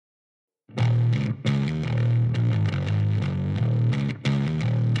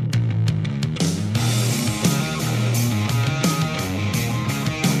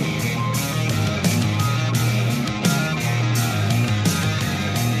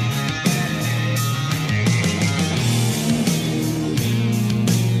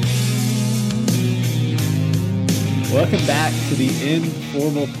Welcome back to the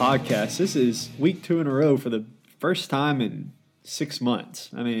Informal Podcast. This is week 2 in a row for the first time in 6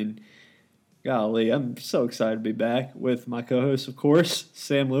 months. I mean, golly, I'm so excited to be back with my co-host, of course,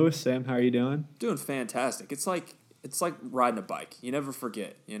 Sam Lewis. Sam, how are you doing? Doing fantastic. It's like riding a bike. You never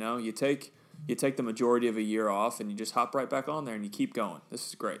forget. You know, you take the majority of a year off and you just hop right back on there and you keep going. This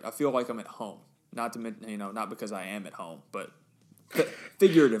is great. I feel like I'm at home. Not because I am at home, but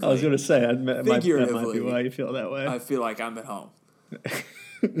figuratively. I was going to say, that might be why you feel that way. I feel like I'm at home.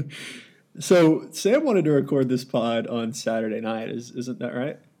 So Sam wanted to record this pod on Saturday night. Isn't that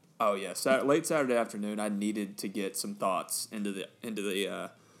right? Oh yeah, late Saturday afternoon. I needed to get some thoughts into the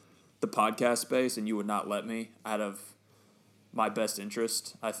podcast space, and you would not let me out of my best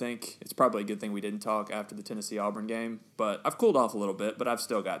interest. I think it's probably a good thing we didn't talk after the Tennessee-Auburn game, but I've cooled off a little bit, but I've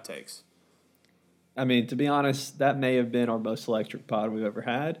still got takes. I mean, to be honest, that may have been our most electric pod we've ever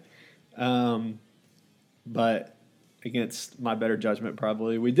had. But against my better judgment,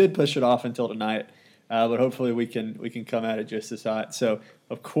 probably. We did push it off until tonight, but hopefully we can come at it just as hot. So,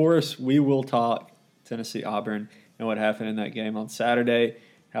 of course, we will talk Tennessee-Auburn and what happened in that game on Saturday,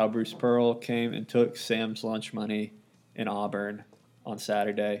 how Bruce Pearl came and took Sam's lunch money in Auburn on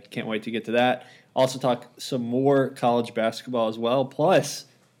Saturday. Can't wait to get to that. Also talk some more college basketball as well, plus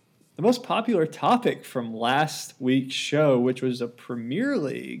the most popular topic from last week's show, which was a Premier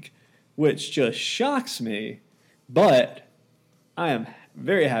League, which just shocks me. But I am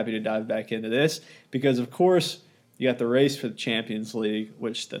very happy to dive back into this because, of course, you got the race for the Champions League,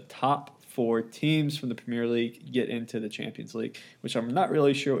 which the top 4 teams from the Premier League get into the Champions League, which I'm not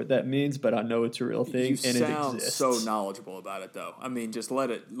really sure what that means, but I know it's a real thing, and it sound exists. So knowledgeable about it, though. I mean, just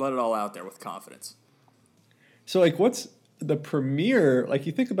let it all out there with confidence. So, like, what's the Premier? Like,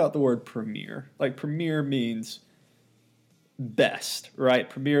 you think about the word Premier. Like, Premier means best, right?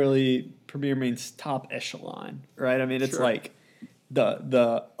 Premier means top echelon, right? I mean, it's Sure. like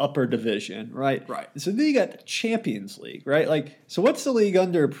the upper division, right? Right. So then you got the Champions League, right? Like, so what's the league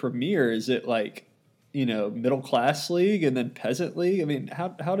under Premier? Is it like, middle class league and then peasant league? I mean, how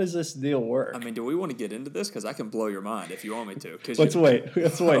does this deal work? I mean, do we want to get into this? Because I can blow your mind if you want me to. Let's wait.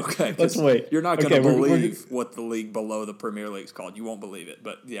 Okay, Let's wait. You're not going to believe what the league below the Premier League is called. You won't believe it,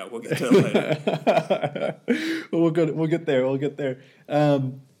 but yeah, we'll get to it later. We'll get there.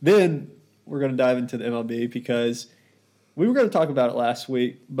 Then we're going to dive into the MLB because we were going to talk about it last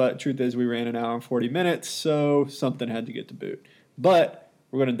week, but truth is we ran an hour and 40 minutes, so something had to get to boot. But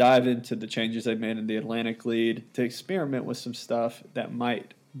we're going to dive into the changes they've made in the Atlantic League to experiment with some stuff that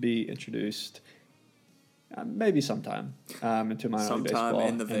might be introduced maybe sometime into minor league baseball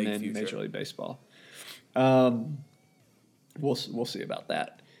in the vague and then future. Major League Baseball. We'll see about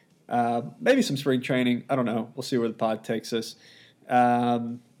that. Maybe some spring training. I don't know. We'll see where the pod takes us.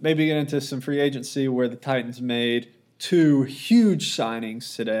 Maybe get into some free agency where the Titans made 2 huge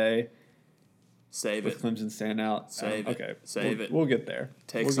signings today. Save with it. Clemson stand out. Save it. Okay. Save it. We'll get there.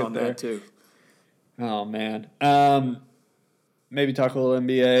 Takes on that too. Oh, man. Maybe talk a little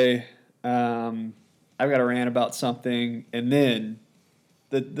NBA. I've got a rant about something. And then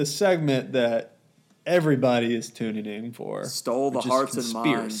the segment that everybody is tuning in for. Stole the hearts and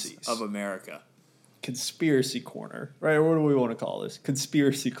minds of America. Conspiracy corner, right? What do we want to call this?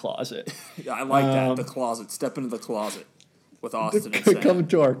 Conspiracy closet. I like that. The closet. Step into the closet with Austin and Sam. Come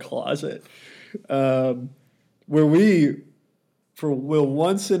to our closet. Where will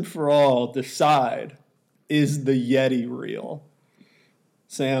once and for all decide, is the Yeti real?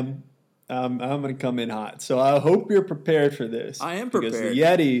 Sam, I'm going to come in hot. So I hope you're prepared for this. I am prepared. Because the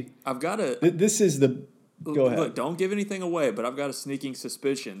Yeti, I've got a... This is the... Go ahead. Look, don't give anything away, but I've got a sneaking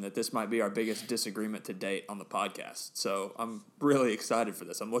suspicion that this might be our biggest disagreement to date on the podcast. So I'm really excited for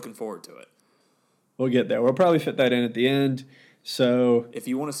this. I'm looking forward to it. We'll get there. We'll probably fit that in at the end. So if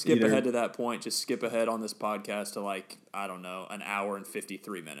you want to skip ahead to that point, just skip ahead on this podcast to an hour and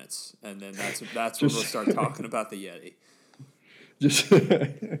 53 minutes. And then that's when we'll start talking about the Yeti.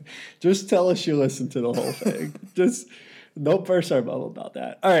 Just tell us you listen to the whole thing. Just don't burst our bubble about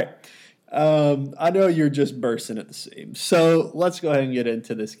that. All right. I know you're just bursting at the seams. So let's go ahead and get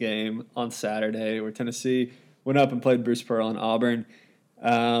into this game on Saturday where Tennessee went up and played Bruce Pearl and Auburn.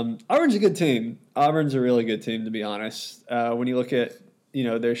 Auburn's a good team. Auburn's a really good team, to be honest. When you look at,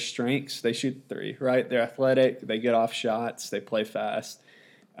 their strengths, they shoot 3, right? They're athletic. They get off shots. They play fast.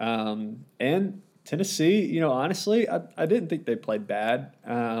 And Tennessee, honestly, I didn't think they played bad,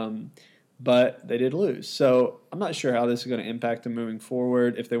 but they did lose. So I'm not sure how this is going to impact them moving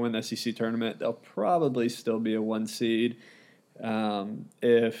forward. If they win the SEC tournament, they'll probably still be a 1 seed.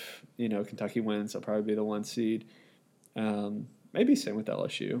 If, Kentucky wins, they'll probably be the 1 seed. Maybe same with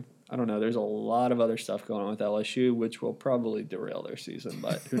LSU. I don't know. There's a lot of other stuff going on with LSU, which will probably derail their season,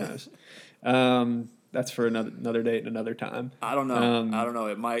 but who knows? That's for another date and another time. I don't know.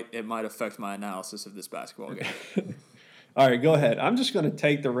 It might affect my analysis of this basketball game. All right, go ahead. I'm just going to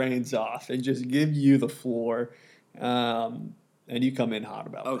take the reins off and just give you the floor, and you come in hot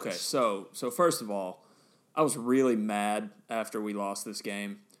about Okay, this. so first of all, I was really mad after we lost this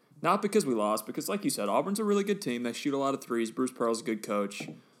game. Not because we lost, because like you said, Auburn's a really good team. They shoot a lot of threes. Bruce Pearl's a good coach.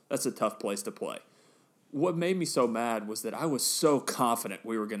 That's a tough place to play. What made me so mad was that I was so confident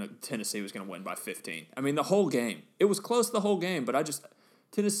Tennessee was gonna win by 15. I mean, the whole game. It was close the whole game, but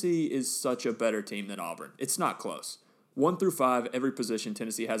Tennessee is such a better team than Auburn. It's not close. 1 through 5, every position,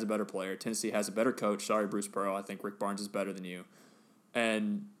 Tennessee has a better player. Tennessee has a better coach. Sorry, Bruce Pearl. I think Rick Barnes is better than you.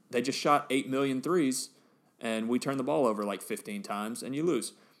 And they just shot 8 million threes, and we turned the ball over like 15 times, and you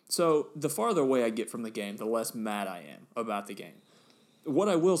lose. So the farther away I get from the game, the less mad I am about the game. What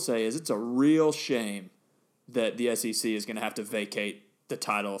I will say is it's a real shame that the SEC is going to have to vacate the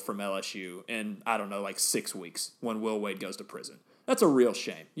title from LSU in, I don't know, like 6 weeks when Will Wade goes to prison. That's a real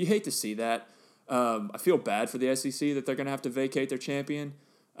shame. You hate to see that. I feel bad for the SEC that they're going to have to vacate their champion.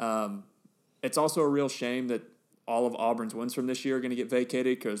 It's also a real shame that all of Auburn's wins from this year are going to get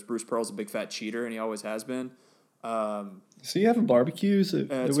vacated because Bruce Pearl's a big fat cheater, and he always has been. So you having barbecues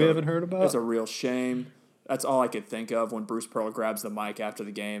that we haven't heard about? It's a real shame. That's all I could think of when Bruce Pearl grabs the mic after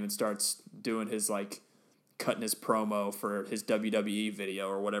the game and starts doing his, like, cutting his promo for his WWE video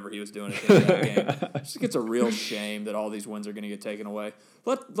or whatever he was doing at the end of that game. I just think it's a real shame that all these wins are going to get taken away.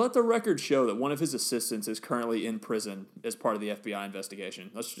 Let the record show that one of his assistants is currently in prison as part of the FBI investigation.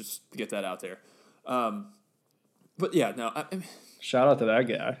 Let's just get that out there. But yeah, no. I mean, shout out to that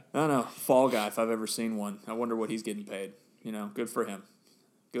guy. I don't know. Fall Guy, if I've ever seen one. I wonder what he's getting paid. You know, good for him.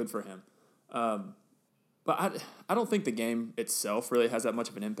 Good for him. But I don't think the game itself really has that much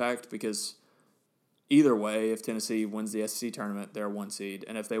of an impact because either way, if Tennessee wins the SEC tournament, they're a 1 seed.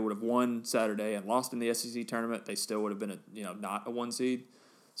 And if they would have won Saturday and lost in the SEC tournament, they still would have been not a 1 seed.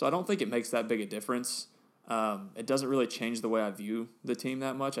 So I don't think it makes that big a difference. It doesn't really change the way I view the team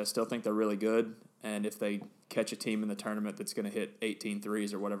that much. I still think they're really good. And if they catch a team in the tournament that's going to hit 18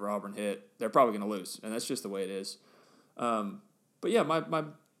 threes or whatever Auburn hit, they're probably going to lose. And that's just the way it is. But yeah, my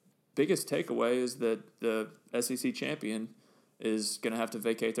biggest takeaway is that the SEC champion is going to have to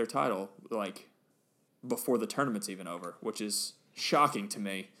vacate their title, like, before the tournament's even over, which is shocking to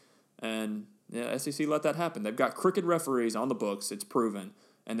me. And yeah, SEC let that happen. They've got crooked referees on the books, it's proven,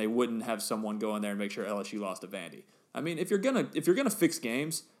 and they wouldn't have someone go in there and make sure LSU lost to Vandy. I mean, if you're gonna fix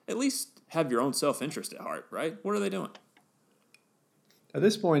games, at least have your own self-interest at heart, right? What are they doing? At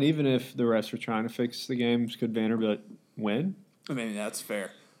this point, even if the refs were trying to fix the games, could Vanderbilt win? I mean, that's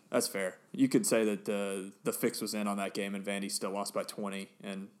fair. That's fair. You could say that the fix was in on that game and Vandy still lost by 20,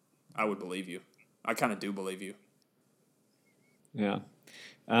 and I would believe you. I kind of do believe you. Yeah.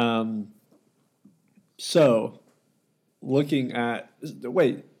 So, looking at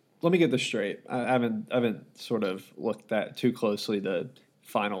wait, let me get this straight. I haven't sort of looked at too closely the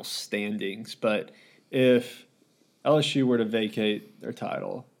final standings, but if LSU were to vacate their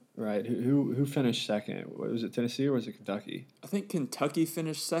title, right? Who finished second? Was it Tennessee or was it Kentucky? I think Kentucky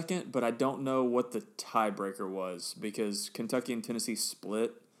finished second, but I don't know what the tiebreaker was because Kentucky and Tennessee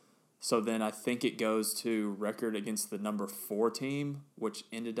split. So then I think it goes to record against the number 4 team, which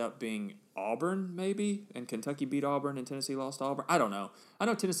ended up being Auburn, maybe, and Kentucky beat Auburn and Tennessee lost to Auburn. I don't know. I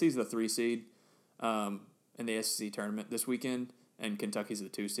know Tennessee's the 3 seed in the SEC tournament this weekend, and Kentucky's the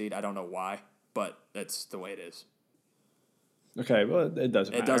 2 seed. I don't know why, but that's the way it is. Okay, well, it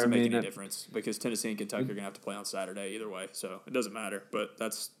doesn't matter. It doesn't make any difference because Tennessee and Kentucky are going to have to play on Saturday either way, so it doesn't matter. But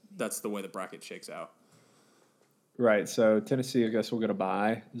that's the way the bracket shakes out. Right, so Tennessee, I guess, will get a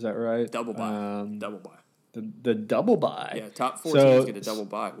bye. Is that right? Double bye. Double bye. The double bye. Yeah, top 4 teams get a double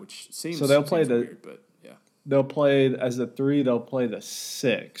bye, which seems so they'll play weird, but yeah. They'll play as the 3. They'll play the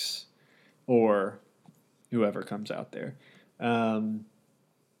 6, or whoever comes out there, and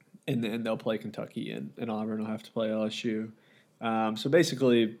then they'll play Kentucky and Auburn will have to play LSU. So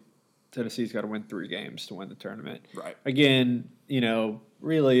basically, Tennessee's got to win 3 games to win the tournament. Right. Again,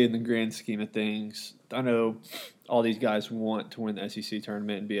 really in the grand scheme of things, I know all these guys want to win the SEC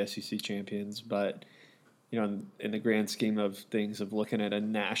tournament and be SEC champions, but in the grand scheme of things of looking at a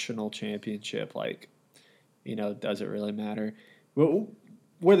national championship, does it really matter? Well,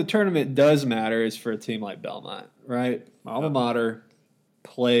 where the tournament does matter is for a team like Belmont, right? My alma mater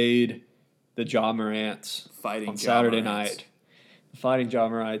played the Ja Morants on Saturday night. Fighting Ja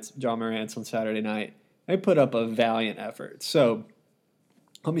Morants on Saturday night. They put up a valiant effort. So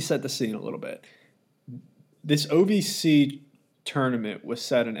let me set the scene a little bit. This OVC tournament was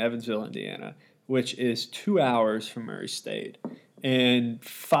set in Evansville, Indiana, which is 2 hours from Murray State, and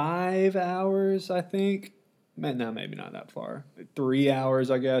 5 hours, I think. No, maybe not that far. 3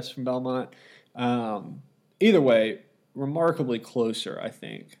 hours, I guess, from Belmont. Either way, remarkably closer, I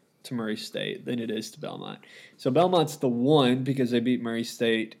think, to Murray State than it is to Belmont. So Belmont's the one because they beat Murray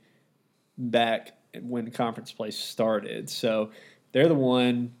State back when conference play started. So they're the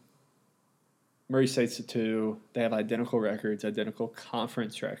one. Murray State's the two. They have identical records, identical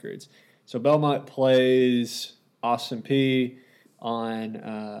conference records. So Belmont plays Austin Peay on,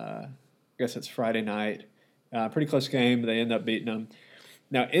 I guess it's Friday night. Pretty close game. They end up beating them.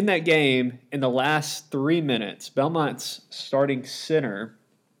 Now, in that game, in the last 3 minutes, Belmont's starting center,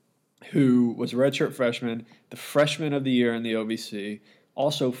 who was a redshirt freshman, the freshman of the year in the OVC,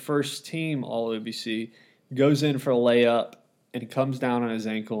 also first team All-OVC, goes in for a layup and comes down on his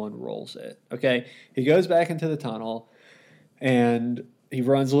ankle and rolls it. Okay, he goes back into the tunnel, and he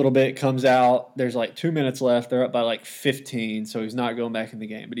runs a little bit, comes out. There's like 2 minutes left. They're up by like 15, so he's not going back in the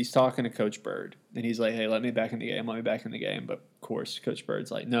game. But he's talking to Coach Bird, and he's like, hey, let me back in the game, let me back in the game. But, of course, Coach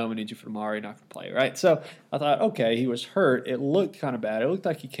Bird's like, no, we need you for tomorrow. You're not going to play, right? So I thought, okay, he was hurt. It looked kind of bad. It looked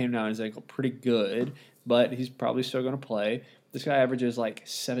like he came down his ankle pretty good, but he's probably still going to play. This guy averages like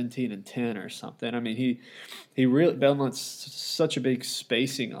 17 and 10 or something. I mean, he really – Belmont's such a big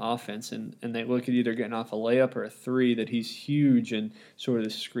spacing offense, and they look at either getting off a layup or a three that he's huge in sort of the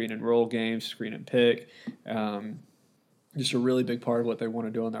screen and roll game, screen and pick. Just a really big part of what they want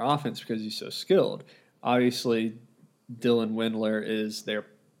to do on their offense because he's so skilled. Obviously, Dylan Windler is their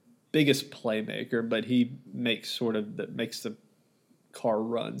biggest playmaker, but he makes the car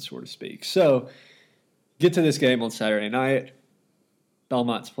run, so to speak. So get to this game on Saturday night.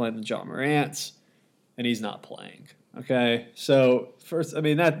 Belmont's playing the John Morants, and he's not playing. Okay, so first, I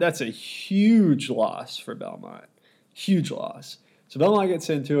mean that's a huge loss for Belmont, huge loss. So Belmont gets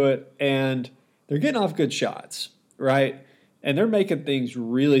into it, and they're getting off good shots, right? And they're making things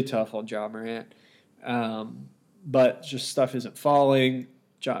really tough on John Morant, but just stuff isn't falling.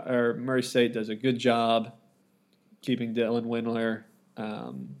 Murray State does a good job keeping Dylan Windler,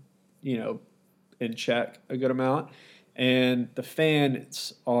 in check a good amount. And the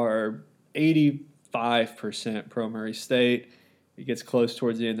fans are 85% pro Murray State. It gets close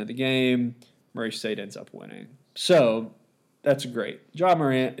towards the end of the game. Murray State ends up winning. So that's great. John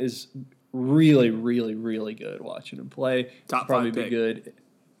Morant is really, really, really good watching him play. Top five pick.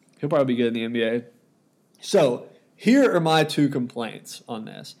 He'll probably be good in the NBA. So here are my two complaints on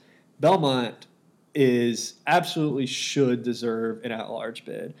this. Belmont absolutely should deserve an at-large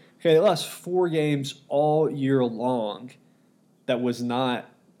bid. Okay, they lost 4 games all year long. That was not,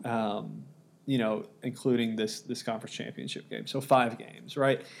 including this conference championship game. So 5 games,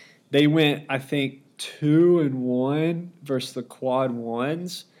 right? They went, I think, 2-1 versus the quad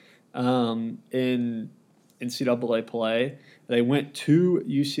ones in NCAA play. They went to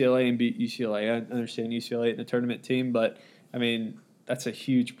UCLA and beat UCLA. I understand UCLA in the tournament team, but I mean that's a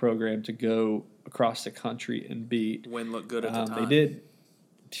huge program to go across the country and beat. Win looked good at the time. They did.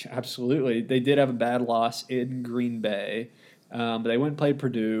 Absolutely. They did have a bad loss in Green Bay, but they went and played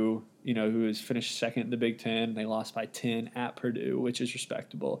Purdue, who has finished second in the Big Ten. They lost by 10 at Purdue, which is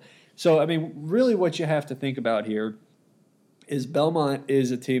respectable. So, I mean, really what you have to think about here is Belmont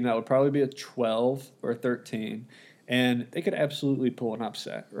is a team that would probably be a 12 or a 13, and they could absolutely pull an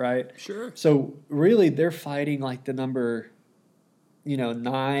upset, right? Sure. So, really, they're fighting like the number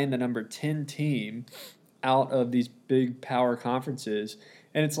 9, the number 10 team out of these big power conferences.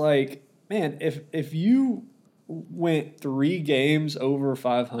 And it's like, man, if you went 3 games over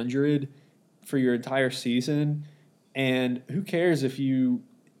 500 for your entire season, and who cares if you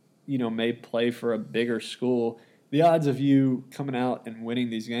may play for a bigger school, the odds of you coming out and winning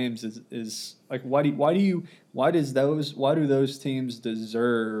these games is like, why do those teams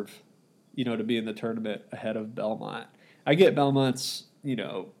deserve, to be in the tournament ahead of Belmont? I get Belmont's,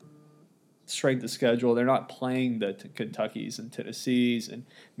 strength of schedule. They're not playing the Kentuckys and Tennessees and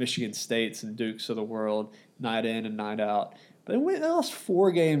Michigan States and Dukes of the world night in and night out. But they lost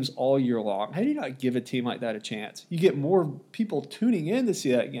 4 games all year long. How do you not give a team like that a chance? You get more people tuning in to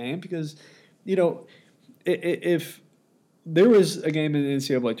see that game because, if there was a game in the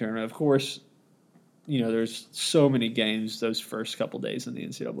NCAA tournament, of course, there's so many games those first couple days in the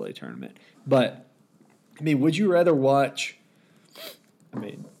NCAA tournament. But, I mean, would you rather watch,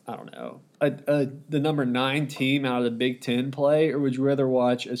 I don't know, the number 9 team out of the Big Ten play, or would you rather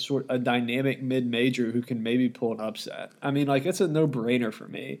watch a dynamic mid-major who can maybe pull an upset? I mean, like, it's a no-brainer for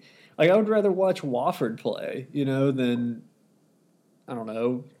me. Like, I would rather watch Wofford play, than, I don't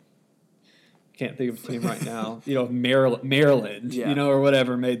know, can't think of a team right now. Maryland, Yeah. or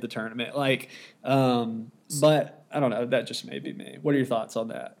whatever made the tournament. But I don't know. That just may be me. What are your thoughts on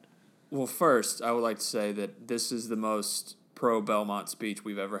that? Well, first, I would like to say that this is the most pro-Belmont speech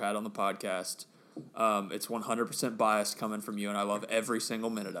we've ever had on the podcast. It's 100% biased coming from you, and I love every single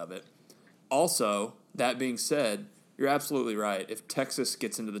minute of it. Also, that being said, you're absolutely right. If Texas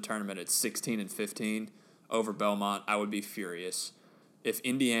gets into the tournament at 16-15 over Belmont, I would be furious. If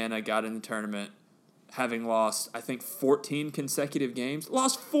Indiana got in the tournament, having lost, I think, 14 consecutive games,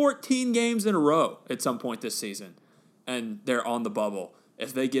 lost 14 games in a row at some point this season, and they're on the bubble.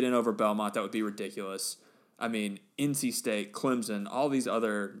 If they get in over Belmont, that would be ridiculous. I mean, NC State, Clemson, all these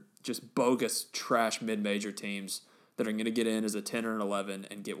other just bogus trash mid-major teams that are going to get in as a 10 or an 11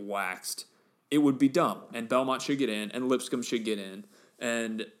 and get waxed. It would be dumb. And Belmont should get in, and Lipscomb should get in,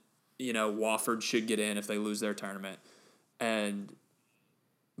 and, Wofford should get in if they lose their tournament.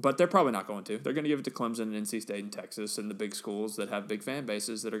 But they're probably not going to. They're going to give it to Clemson and NC State and Texas and the big schools that have big fan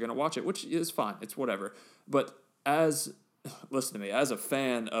bases that are going to watch it, which is fine. It's whatever. But listen to me, as a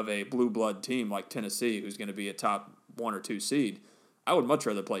fan of a blue blood team like Tennessee, who's going to be a top 1 or 2 seed, I would much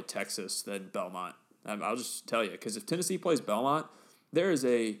rather play Texas than Belmont. I'll just tell you, because if Tennessee plays Belmont, there is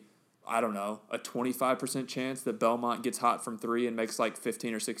a 25% chance that Belmont gets hot from 3 and makes like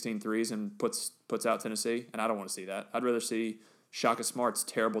 15 or 16 threes and puts out Tennessee, and I don't want to see that. I'd rather see Shaka Smart's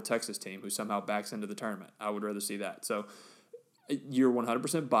terrible Texas team who somehow backs into the tournament. I would rather see that. So you're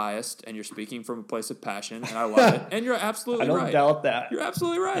 100% biased, and you're speaking from a place of passion, and I love it. And you're absolutely right. I don't doubt that. You're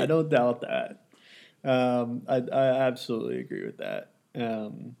absolutely right. I don't doubt that. I absolutely agree with that.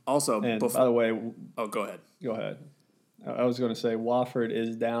 Also, and by the way, go ahead. Go ahead. I was going to say Wofford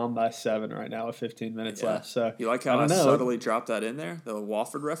is down by 7 right now with 15 minutes left. So you like how I subtly dropped that in there, the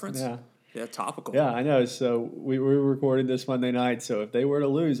Wofford reference? Yeah, topical. Yeah, I know. So we recorded this Monday night. So if they were to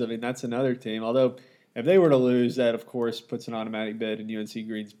lose, that's another team. Although if they were to lose, that of course puts an automatic bid in UNC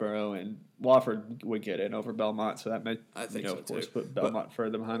Greensboro, and Wofford would get in over Belmont. So that may, of course, put Belmont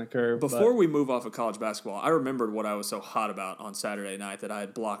further behind the curve. Before we move off of college basketball, I remembered what I was so hot about on Saturday night that I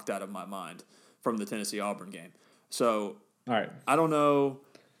had blocked out of my mind from the Tennessee-Auburn game. So all right. I don't know.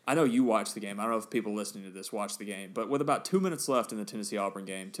 I know you watched the game. I don't know if people listening to this watched the game. But with about 2 minutes left in the Tennessee-Auburn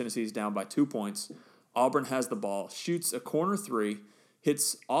game, Tennessee's down by 2 points. Auburn has the ball, shoots a corner 3,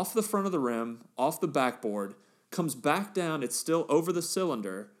 hits off the front of the rim, off the backboard, comes back down. It's still over the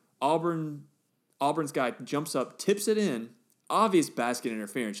cylinder. Auburn's guy jumps up, tips it in. Obvious basket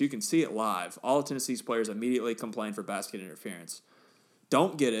interference. You can see it live. All of Tennessee's players immediately complain for basket interference.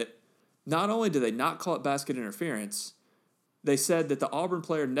 Don't get it. Not only do they not call it basket interference, they said that the Auburn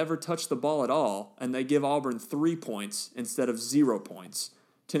player never touched the ball at all, and they give Auburn 3 points instead of 0 points.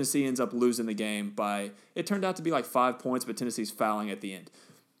 Tennessee ends up losing the game by, it turned out to be like 5 points, but Tennessee's fouling at the end.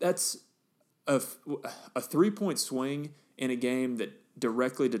 That's a 3-point swing in a game that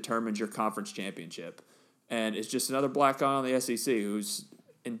directly determines your conference championship. And it's just another black eye on the SEC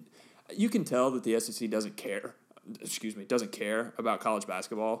you can tell that the SEC doesn't care about college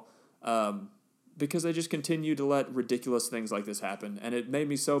basketball. Because they just continue to let ridiculous things like this happen. And it made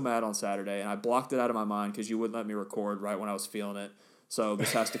me so mad on Saturday, and I blocked it out of my mind because you wouldn't let me record right when I was feeling it. So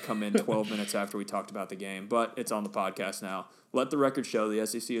this has to come in 12 minutes after we talked about the game. But it's on the podcast now. Let the record show the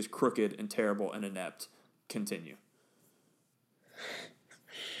SEC is crooked and terrible and inept. Continue.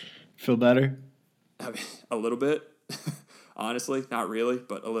 Feel better? I mean, a little bit. Honestly, not really,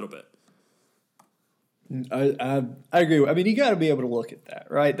 but a little bit. I agree. I mean, you got to be able to look at that,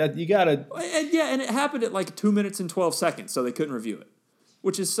 right? That you got to. And it happened at like 2 minutes and 12 seconds, so they couldn't review it,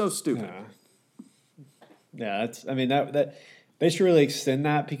 which is so stupid. Yeah, that's. I mean, that they should really extend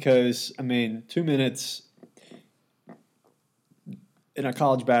that because 2 minutes in a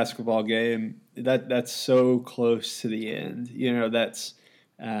college basketball game that's so close to the end. That's.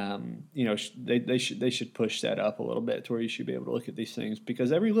 They should push that up a little bit to where you should be able to look at these things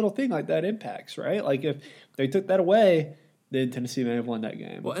because every little thing like that impacts, right? Like if they took that away, then Tennessee may have won that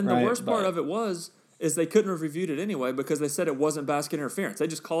game. Well, and the worst part of it is they couldn't have reviewed it anyway because they said it wasn't basket interference. They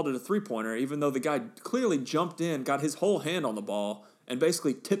just called it a 3-pointer, even though the guy clearly jumped in, got his whole hand on the ball, and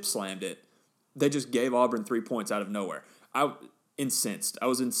basically tip slammed it. They just gave Auburn 3 points out of nowhere. I was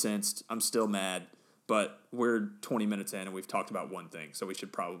incensed. I'm still mad. But we're 20 minutes in and we've talked about one thing, so we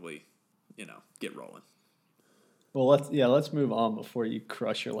should probably, get rolling. Well, let's move on before you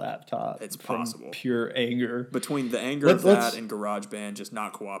crush your laptop. It's possible. Pure anger. Between the anger of that and GarageBand just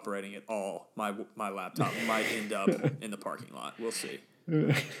not cooperating at all, my laptop might end up in the parking lot. We'll see.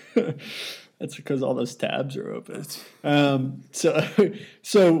 That's because all those tabs are open.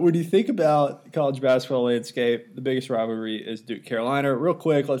 So when you think about college basketball landscape, the biggest rivalry is Duke Carolina. Real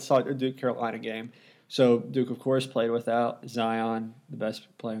quick, let's talk the Duke Carolina game. So Duke, of course, played without Zion, the best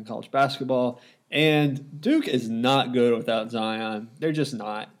player in college basketball. And Duke is not good without Zion. They're just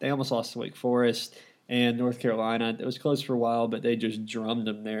not. They almost lost to Wake Forest and North Carolina. It was close for a while, but they just drummed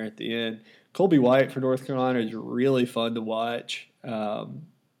them there at the end. Colby White for North Carolina is really fun to watch. I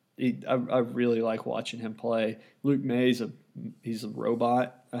really like watching him play. Luke May, he's a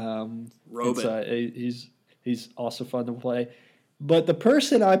robot. He's also fun to play. But the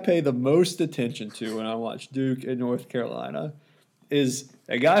person I pay the most attention to when I watch Duke and North Carolina is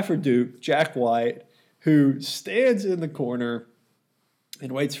a guy for Duke, Jack White, who stands in the corner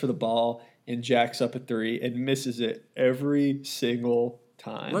and waits for the ball and jacks up a three and misses it every single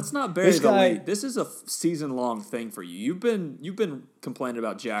time. Let's not bury the lead. This is a season-long thing for you. You've been complaining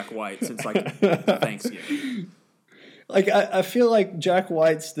about Jack White since like Thanksgiving. Like I feel like Jack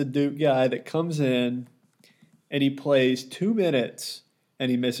White's the Duke guy that comes in and he plays 2 minutes and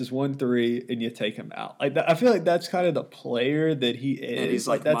he misses 1 3 and you take him out. Like I feel like that's kind of the player that he is. And he's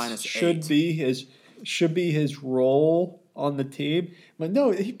like that should be his role on the team. But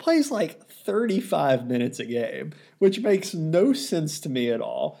no, he plays like 35 minutes a game, which makes no sense to me at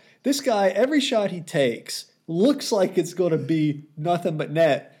all. This guy, every shot he takes looks like it's going to be nothing but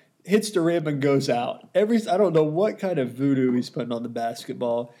net, hits the rim and goes out. I don't know what kind of voodoo he's putting on the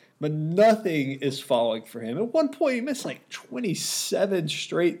basketball, but nothing is falling for him. At one point, he missed like 27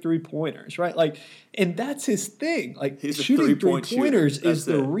 straight three-pointers, right? Like, and that's his thing. Like, he's shooting three-pointers is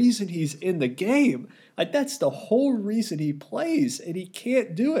the reason he's in the game. Like, that's the whole reason he plays, and he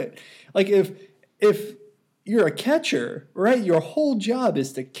can't do it. Like, if you're a catcher, right, your whole job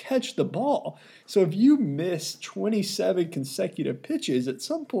is to catch the ball. So if you miss 27 consecutive pitches, at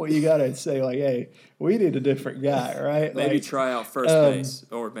some point you got to say, like, hey, we need a different guy, right? Maybe like, try out first base,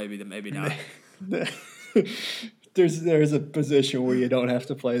 or maybe not. There's a position where you don't have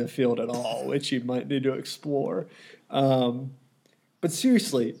to play the field at all, which you might need to explore. But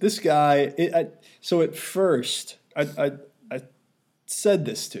seriously, this guy, so at first, I said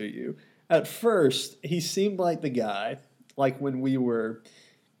this to you. At first, he seemed like the guy, like when we were,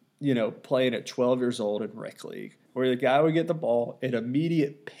 playing at 12 years old in rec league, where the guy would get the ball and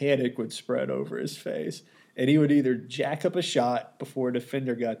immediate panic would spread over his face. And he would either jack up a shot before a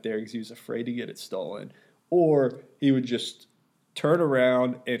defender got there because he was afraid to get it stolen, or he would just turn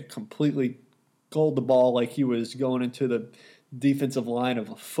around and completely hold the ball like he was going into the defensive line of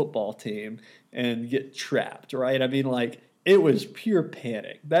a football team and get trapped, right? I mean, like, it was pure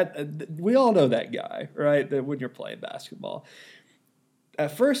panic. That we all know that guy, right? That when you're playing basketball.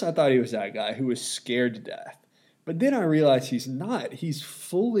 At first, I thought he was that guy who was scared to death. But then I realized he's not. He's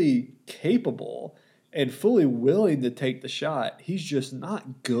fully capable and fully willing to take the shot. He's just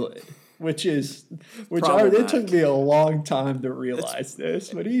not good, it took me a long time to realize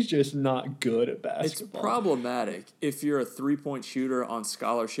but he's just not good at basketball. It's problematic if you're a three-point shooter on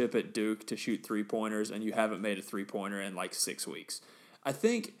scholarship at Duke to shoot three-pointers and you haven't made a three-pointer in like 6 weeks. I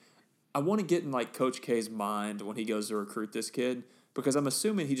think I want to get in like Coach K's mind when he goes to recruit this kid, because I'm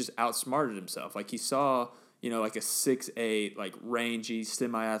assuming he just outsmarted himself. Like he saw, like a 6'8", like rangy,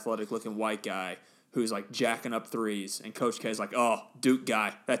 semi-athletic looking white guy who's like jacking up threes, and Coach K's like, oh, Duke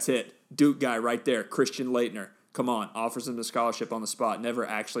guy, that's it. Duke guy right there, Christian Laettner. Come on, offers him the scholarship on the spot. Never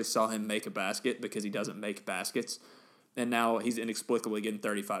actually saw him make a basket because he doesn't make baskets. And now he's inexplicably getting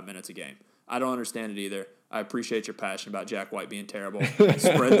 35 minutes a game. I don't understand it either. I appreciate your passion about Jack White being terrible.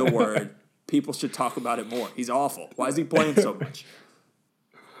 Spread the word. People should talk about it more. He's awful. Why is he playing so much?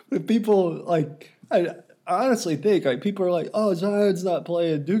 People, like, I honestly think, like, people are like, oh, Zion's not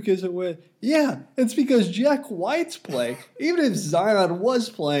playing, Duke isn't with. Yeah, it's because Jack White's playing. Even if Zion was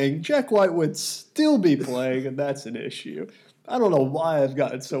playing, Jack White would still be playing, and that's an issue. I don't know why I've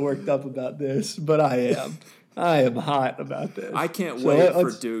gotten so worked up about this, but I am. I am hot about this. I can't wait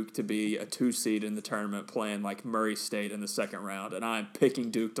for Duke to be a 2 seed in the tournament playing like Murray State in the second round, and I'm picking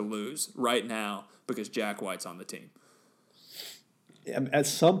Duke to lose right now because Jack White's on the team. At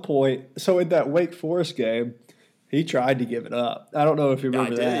some point, so in that Wake Forest game, he tried to give it up. I don't know if you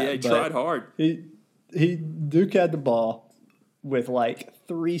remember that. Yeah, he tried hard. Duke had the ball with like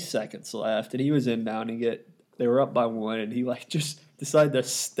 3 seconds left, and he was inbounding it. They were up by 1, and he like just decided to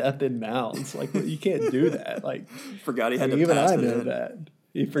step in bounds. Like, you can't do that. Like, forgot he had to even pass I it know in. that.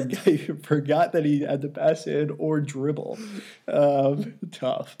 He forgot that he had to pass in or dribble.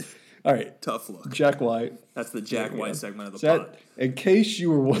 Tough. All right. Tough look. Jack White. That's the Jack White segment of the So pod. in case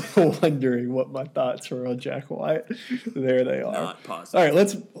you were wondering what my thoughts were on Jack White, there they are. Not positive. All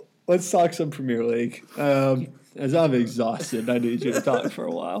right, let's talk some Premier League. As I'm exhausted, I need you to talk for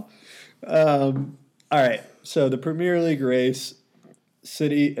a while. All right, so the Premier League race,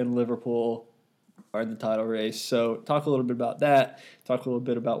 City and Liverpool are in the title race. So talk a little bit about that. Talk a little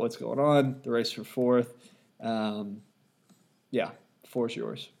bit about what's going on, the race for fourth. Yeah, floor's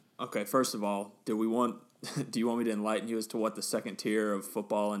yours. Okay, first of all, do you want me to enlighten you as to what the second tier of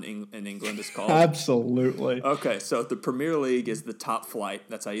football in England is called? Absolutely. Okay, so the Premier League is the top flight.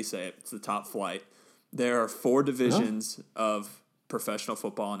 That's how you say it. It's the top flight. There are 4 divisions of professional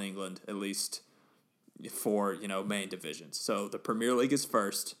football in England, at least 4, main divisions. So the Premier League is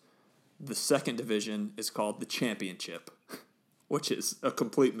first. The second division is called the Championship, which is a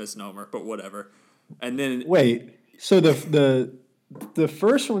complete misnomer, but whatever. And then wait, so the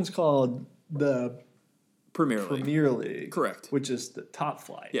first one's called the Premier League. Correct. Which is the top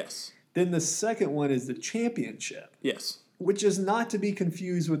flight. Yes. Then the second one is the Championship. Yes. Which is not to be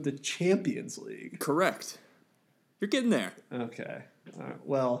confused with the Champions League. Correct. You're getting there. Okay. All right.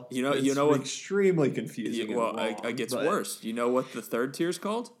 Well, you know what? Extremely confusing. It gets worse. You know what the third tier is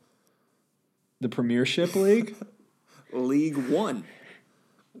called? The Premiership League? League One.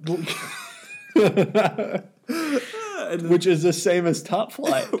 Which is the same as top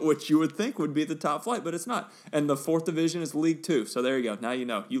flight. Which you would think would be the top flight, but it's not. And the fourth division is League Two. So there you go. Now you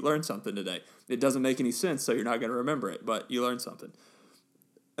know. You learned something today. It doesn't make any sense, so you're not going to remember it, but you learned something.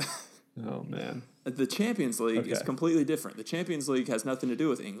 Oh, man. The Champions League is completely different. The Champions League has nothing to do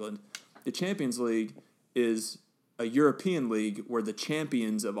with England. The Champions League is a European league where the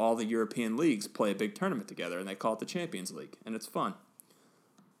champions of all the European leagues play a big tournament together, and they call it the Champions League, and it's fun.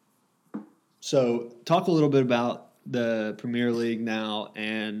 So talk a little bit about the Premier League now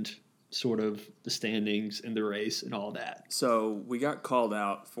and sort of the standings in the race and all that. So we got called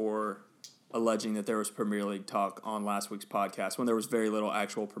out for alleging that there was Premier League talk on last week's podcast when there was very little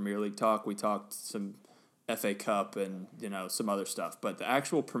actual Premier League talk. We talked some FA Cup and some other stuff, but the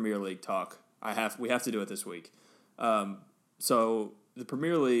actual Premier League talk we have to do it this week. So the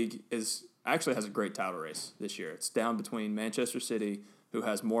Premier League actually has a great title race this year. It's down between Manchester City, who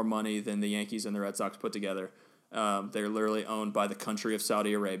has more money than the Yankees and the Red Sox put together. They're literally owned by the country of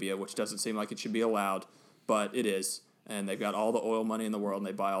Saudi Arabia, which doesn't seem like it should be allowed, but it is. And they've got all the oil money in the world, and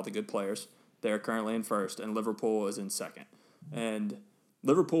they buy all the good players. They're currently in first, and Liverpool is in second. And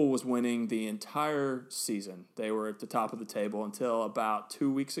Liverpool was winning the entire season. They were at the top of the table until about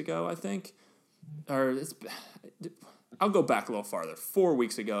 2 weeks ago, I think. I'll go back a little farther. 4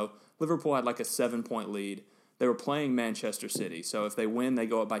 weeks ago, Liverpool had like a 7-point lead. They were playing Manchester City. So if they win, they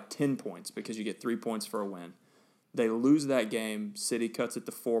go up by 10 points because you get 3 points for a win. They lose that game. City cuts it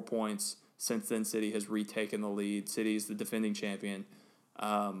to 4 points. Since then, City has retaken the lead. City is the defending champion.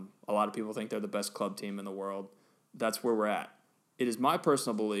 A lot of people think they're the best club team in the world. That's where we're at. It is my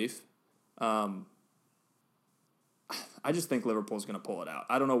personal belief. I just think Liverpool's going to pull it out.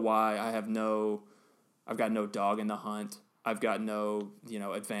 I don't know why. I've got no dog in the hunt. I've got no,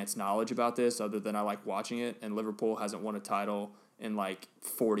 advanced knowledge about this other than I like watching it. And Liverpool hasn't won a title in like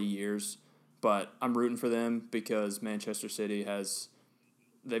 40 years. But I'm rooting for them because Manchester City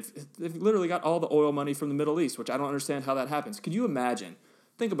they've literally got all the oil money from the Middle East, which I don't understand how that happens. Can you imagine?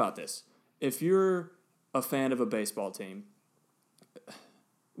 Think about this. If you're a fan of a baseball team,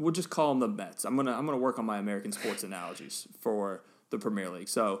 we'll just call them the Mets. I'm gonna work on my American sports analogies for the Premier League.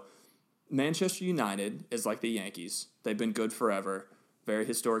 So Manchester United is like the Yankees. They've been good forever. Very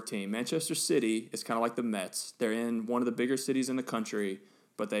historic team. Manchester City is kind of like the Mets. They're in one of the bigger cities in the country,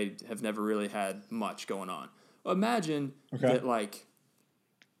 but they have never really had much going on. Imagine that like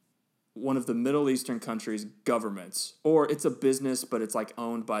one of the Middle Eastern countries' governments, or it's a business, but it's like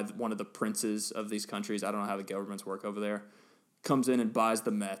owned by one of the princes of these countries. I don't know how the governments work over there. Comes in and buys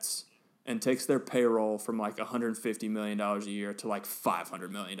the Mets and takes their payroll from like $150 million a year to like $500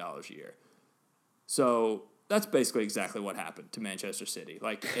 million a year. So that's basically exactly what happened to Manchester City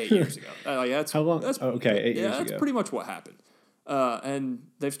like 8 years ago. How long? 8 years ago. That's pretty much what happened. And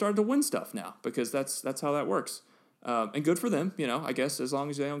they've started to win stuff now because that's how that works. And good for them, I guess, as long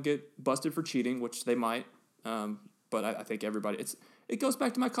as they don't get busted for cheating, which they might. But I think everybody, it goes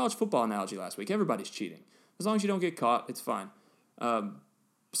back to my college football analogy last week. Everybody's cheating. As long as you don't get caught, it's fine.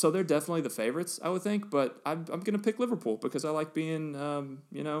 So they're definitely the favorites, I would think. But I'm going to pick Liverpool because I like being,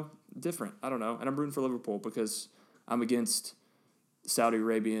 different. I don't know. And I'm rooting for Liverpool because I'm against Saudi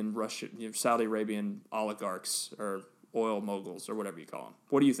Arabian oligarchs or oil moguls or whatever you call them.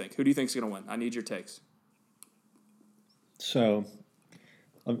 What do you think? Who do you think is going to win? I need your takes. So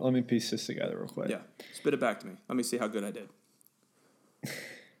let me piece this together real quick. Yeah, spit it back to me. Let me see how good I did.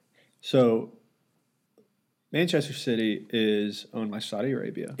 So, Manchester City is owned by Saudi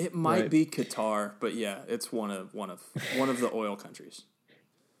Arabia. It might be Qatar, but yeah, it's one of the oil countries.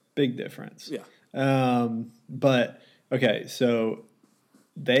 Big difference. Yeah. But okay, so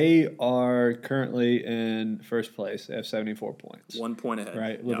they are currently in first place. They have 74 points. 1 point ahead.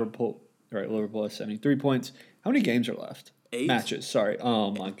 Right, Yep. Liverpool has 73 points. How many games are left? 8 matches. Sorry.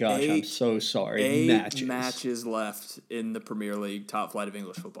 Oh my gosh, I'm so sorry. 8 matches left in the Premier League, top flight of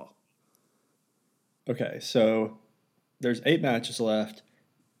English football. Okay, so there's 8 matches left.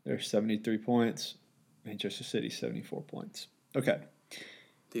 There's 73 points. Manchester City 74 points. Okay.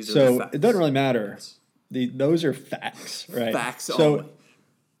 These are so the facts. It doesn't really matter. Yes. Those are facts, right? Facts so only.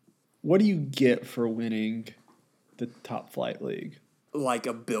 What do you get for winning the top flight league? Like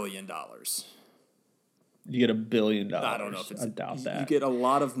 $1 billion. You get $1 billion. I don't know if it's. I doubt that. You get a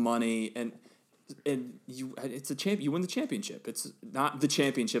lot of money, and it's a champ. You win the championship. It's not the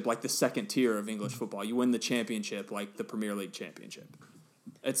championship like the second tier of English football. You win the championship like the Premier League championship.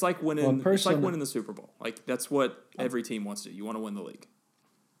 It's like winning. It's like winning the Super Bowl. Like that's what every team wants to do. You want to win the league.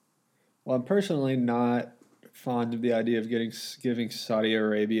 Well, I'm personally not fond of the idea of giving Saudi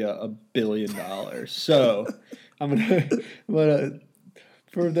Arabia $1 billion. So I'm gonna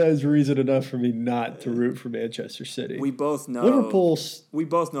for that is reason enough for me not to root for Manchester City. We both know We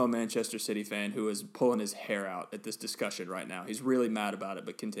both know a Manchester City fan who is pulling his hair out at this discussion right now. He's really mad about it,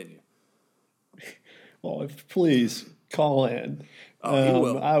 but continue. Well, please call in. Oh, he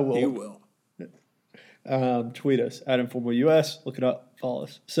will. I will. He will. Tweet us at InformalUS. Look it up. Follow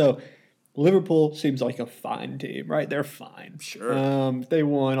us. So, Liverpool seems like a fine team, right? They're fine. Sure. They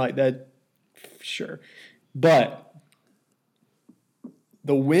won like that. Sure, but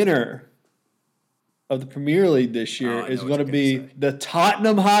the winner of the Premier League this year is going to be the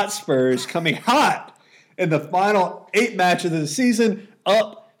Tottenham Hotspurs coming hot in the final 8 matches of the season,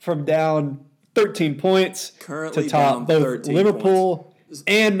 up from down 13 points Currently to top down both 13 Liverpool points.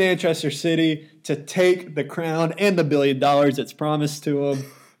 And Manchester City to take the crown and the $1 billion that's promised to them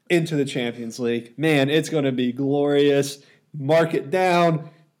into the Champions League. Man, it's going to be glorious. Mark it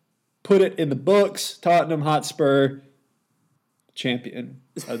down. Put it in the books. Tottenham Hotspur, champion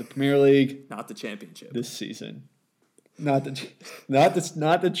of the Premier League. Not the championship. This season. Not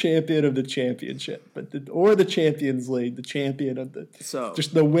the champion of the championship, but the Champions League, the champion of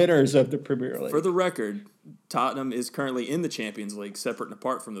just the winners of the Premier League. For the record, Tottenham is currently in the Champions League, separate and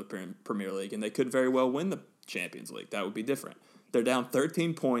apart from the Premier League, and they could very well win the Champions League. That would be different. They're down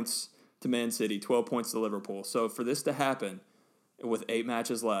 13 points to Man City, 12 points to Liverpool. So for this to happen, with 8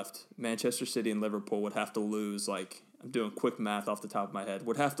 matches left, Manchester City and Liverpool would have to lose, like, I'm doing quick math off the top of my head,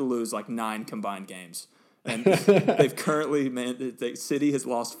 would have to lose like 9 combined games. And they've currently, City has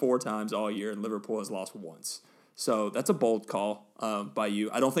lost 4 times all year, and Liverpool has lost once. So that's a bold call by you.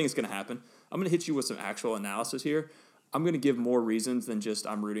 I don't think it's going to happen. I'm going to hit you with some actual analysis here. I'm going to give more reasons than just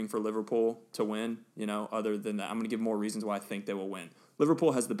I'm rooting for Liverpool to win. Other than that, I'm going to give more reasons why I think they will win.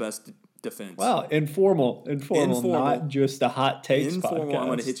 Liverpool has the best defense. Wow, informal, not just a hot takes podcast. I'm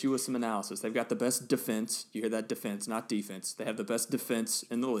going to hit you with some analysis. They've got the best defense. You hear that? Defense, not defense. They have the best defense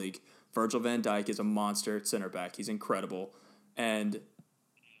in the league. Virgil van Dijk is a monster at center back. He's incredible. And,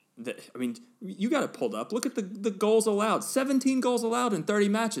 you got it pulled up. Look at the goals allowed. 17 goals allowed in 30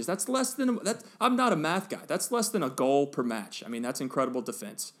 matches. That's less than I'm not a math guy. That's less than a goal per match. That's incredible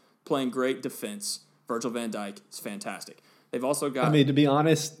defense. Playing great defense. Virgil van Dijk is fantastic. They've also got. To be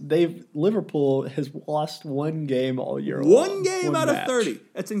honest, Liverpool has lost 1 game all year. One game out of 30.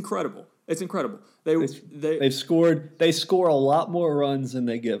 It's incredible. It's incredible. They've scored. They score a lot more runs than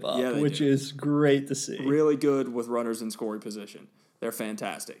they give up, which is great to see. Really good with runners in scoring position. They're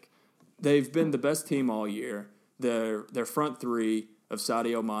fantastic. They've been the best team all year. Their front 3 of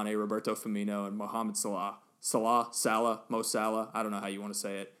Sadio Mane, Roberto Firmino, and Mohamed Salah. Mo Salah. I don't know how you want to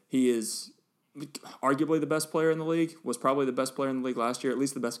say it. He is arguably the best player in the league, was probably the best player in the league last year, at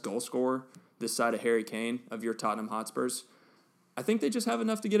least the best goal scorer this side of Harry Kane of your Tottenham Hotspurs. I think they just have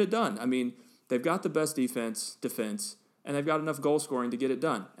enough to get it done. They've got the best defense, and they've got enough goal scoring to get it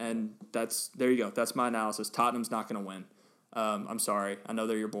done. And there you go. That's my analysis. Tottenham's not going to win. I'm sorry. I know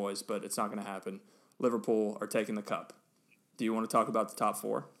they're your boys, but it's not going to happen. Liverpool are taking the cup. Do you want to talk about the top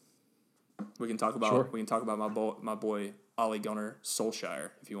 4? We can talk about my boy Ole Gunnar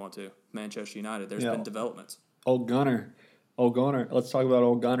Solskjaer if you want to. Manchester United. There's been developments. Old Gunnar. Let's talk about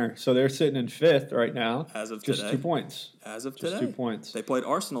Old Gunnar. So they're sitting in 5th right now. As of just today. 2 points. As of just today. 2 points. They played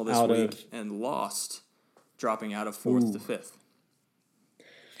Arsenal this week and lost, dropping out of 4th to 5th.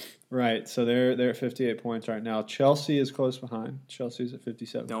 Right. So they're at 58 points right now. Chelsea is close behind. Chelsea's at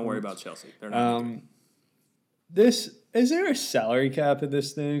 57 Don't points. worry about Chelsea. They're not good. This is there a salary cap in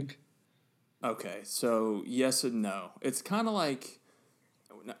this thing? Okay, so yes and no. It's kind of like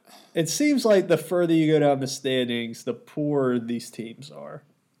It seems like the further you go down the standings, the poorer these teams are.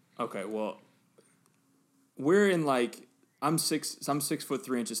 okay. Well, we're in like I'm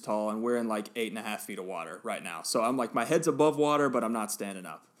 6'3" tall, and we're in like 8.5 feet of water right now. So I'm like my head's above water, but I'm not standing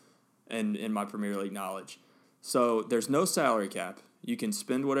up. In my Premier League knowledge, so there's no salary cap. You can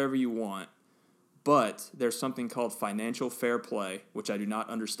spend whatever you want, but there's something called financial fair play, which I do not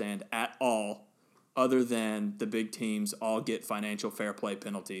understand at all. Other than the big teams all get financial fair play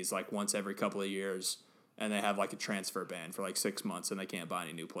penalties like once every couple of years, and they have like a transfer ban for like 6 months, and they can't buy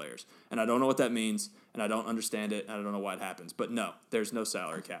any new players. And I don't know what that means, and I don't understand it, and I don't know why it happens. But no, there's no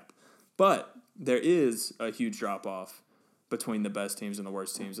salary cap. But there is a huge drop-off between the best teams and the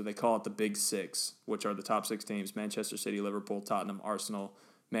worst teams, and they call it the Big Six, which are the top 6 teams: Manchester City, Liverpool, Tottenham, Arsenal,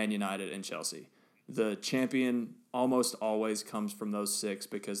 Man United, and Chelsea. The champion almost always comes from those 6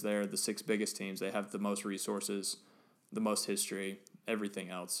 because they're the 6 biggest teams. They have the most resources, the most history, everything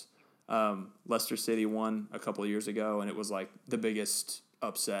else. Leicester City won a couple of years ago, and it was like the biggest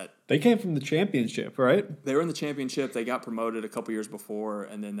upset. They came from the championship, right? They were in the championship. They got promoted a couple years before,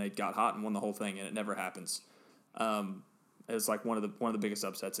 and then they got hot and won the whole thing, and it never happens. It was like one of the biggest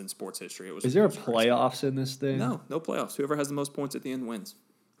upsets in sports history. Is there a playoffs in this thing? No playoffs. Whoever has the most points at the end wins.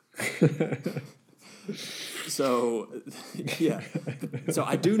 So, yeah. So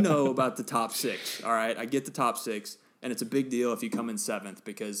I do know about the top 6, all right? I get the top 6, and it's a big deal if you come in 7th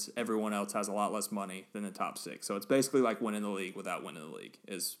because everyone else has a lot less money than the top 6. So it's basically like winning the league without winning the league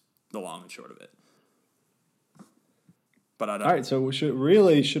is the long and short of it. But I don't. All right, so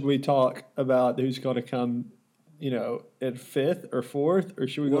should we talk about who's going to come, in 5th or 4th, or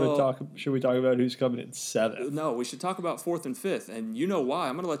should we talk about who's coming in 7th? No, we should talk about 4th and 5th, and you know why.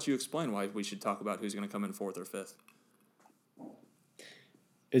 I'm going to let you explain why we should talk about who's going to come in 4th or 5th.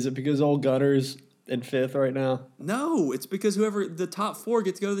 Is it because old Gunner's in 5th right now? No, it's because whoever the top 4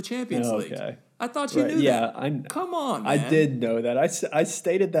 gets to go to the Champions League. I thought you knew that. Come on, man. I did know that. I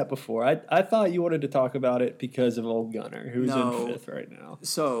stated that before. I thought you wanted to talk about it because of old Gunner, who's in 5th right now.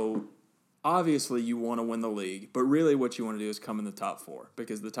 So, obviously, you want to win the league, but really what you want to do is come in the top 4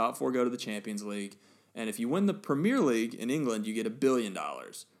 because the top 4 go to the Champions League, and if you win the Premier League in England, you get $1 billion,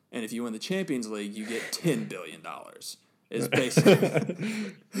 and if you win the Champions League, you get $10 billion. Is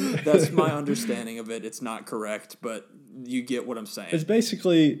basically that's my understanding of it. It's not correct, but you get what I'm saying. It's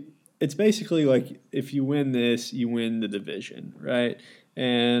basically like if you win this, you win the division, right?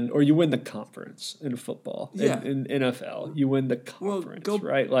 Or you win the conference in football. Yeah. In NFL, you win the conference,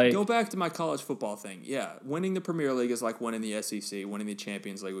 right? Go back to my college football thing. Yeah, winning the Premier League is like winning the SEC. Winning the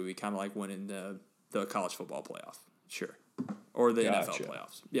Champions League would be kind of like winning the college football playoff, sure, or the NFL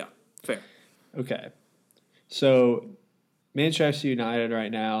playoffs. Yeah, fair. Okay, so Manchester United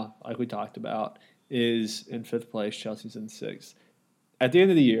right now, like we talked about, is in 5th place. Chelsea's in 6th. At the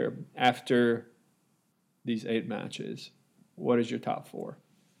end of the year, after these 8 matches, what is your top 4?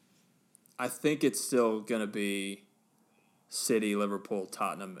 I think it's still going to be City, Liverpool,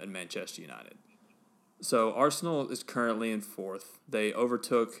 Tottenham, and Manchester United. So Arsenal is currently in 4th. They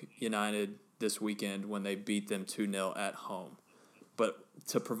overtook United this weekend when they beat them 2-0 at home. But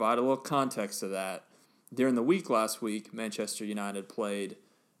to provide a little context to that, during the week last week, Manchester United played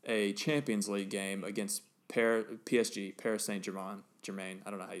a Champions League game against PSG, Paris Saint-Germain. I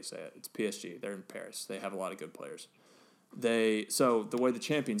don't know how you say it. It's PSG. They're in Paris. They have a lot of good players. So the way the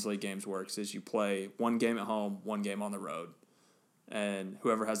Champions League games works is you play one game at home, one game on the road, and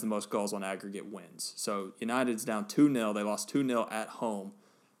whoever has the most goals on aggregate wins. So United's down 2-0. They lost 2-0 at home.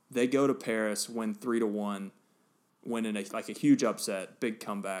 They go to Paris, win 3-1, win in a huge upset, big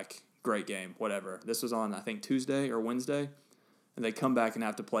comeback. Great game, whatever. This was on, I think, Tuesday or Wednesday. And they come back and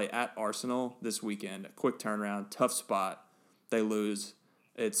have to play at Arsenal this weekend. A quick turnaround, tough spot. They lose.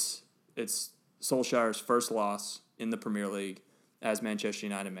 It's Solskjaer's first loss in the Premier League as Manchester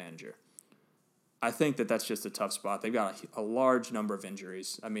United manager. I think that's just a tough spot. They've got a large number of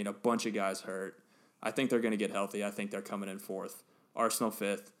injuries. I mean, a bunch of guys hurt. I think they're going to get healthy. I think they're coming in 4th. Arsenal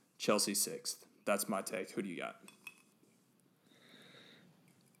 5th, Chelsea 6th. That's my take. Who do you got?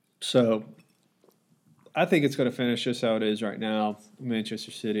 So, I think it's going to finish just how it is right now. Manchester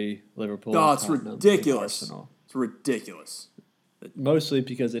City, Liverpool, it's ridiculous. Arsenal. It's ridiculous. Mostly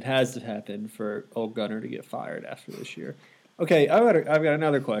because it has to happen for old Gunner to get fired after this year. Okay, I've got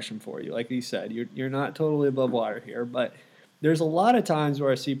another question for you. Like you said, you're not totally above water here, but there's a lot of times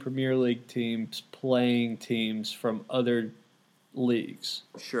where I see Premier League teams playing teams from other leagues.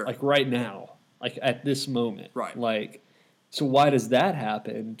 Sure. Like right now, like at this moment. Right. Like, so why does that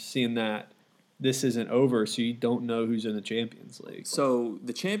happen, seeing that this isn't over, so you don't know who's in the Champions League? So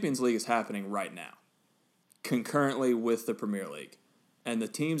the Champions League is happening right now, concurrently with the Premier League. And the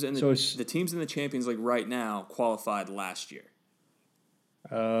teams in the teams in the Champions League right now qualified last year.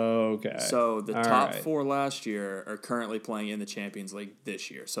 Okay. So the top 4 last year are currently playing in the Champions League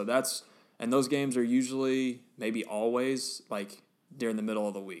this year. So and those games are usually, maybe always, like during the middle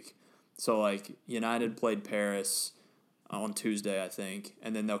of the week. So like United played Paris on Tuesday, I think,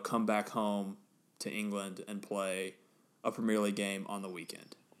 and then they'll come back home to England and play a Premier League game on the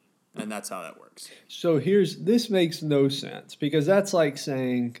weekend. And that's how that works. So this makes no sense, because that's like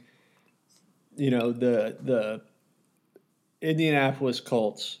saying, the Indianapolis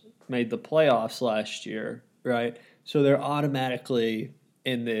Colts made the playoffs last year, right? So they're automatically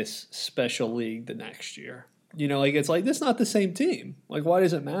in this special league the next year. It's like, that's not the same team. Like, why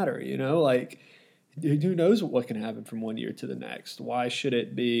does it matter? Like, who knows what can happen from one year to the next? Why should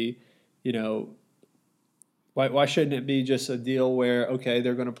it be, why shouldn't it be just a deal where, okay,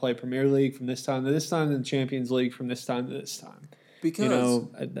 they're going to play Premier League from this time to this time, and Champions League from this time to this time?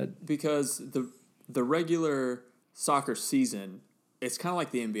 Because the regular soccer season, it's kind of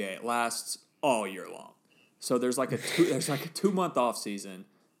like the NBA. It lasts all year long. So there's like a 2-month off season,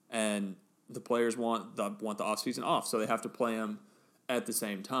 and the players want the off season off, so they have to play them at the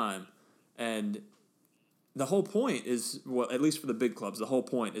same time. And the whole point is, well, at least for the big clubs, the whole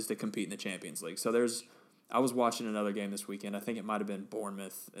point is to compete in the Champions League. So I was watching another game this weekend. I think it might have been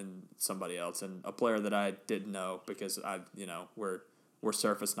Bournemouth and somebody else, and a player that I didn't know, because we're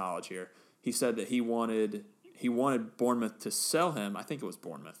surface knowledge here. He said that he wanted Bournemouth to sell him. I think it was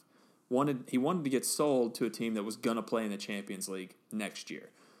Bournemouth. He wanted to get sold to a team that was gonna play in the Champions League next year,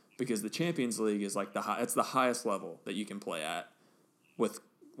 because the Champions League is like it's the highest level that you can play at with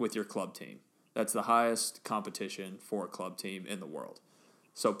your club team. That's the highest competition for a club team in the world.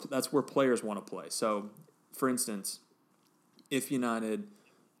 So that's where players want to play. So, for instance, if United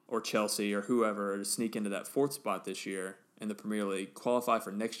or Chelsea or whoever are to sneak into that 4th spot this year in the Premier League, qualify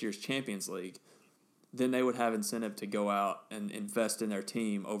for next year's Champions League, then they would have incentive to go out and invest in their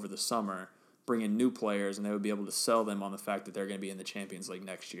team over the summer, bring in new players, and they would be able to sell them on the fact that they're going to be in the Champions League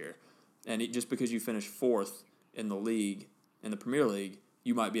next year. And just because you finish 4th in the league, in the Premier League,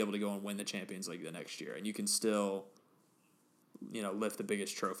 you might be able to go and win the Champions League the next year, and you can still, lift the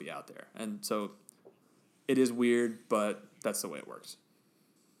biggest trophy out there. And so it is weird, but that's the way it works.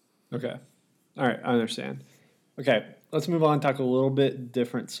 Okay. All right, I understand. Okay, let's move on and talk a little bit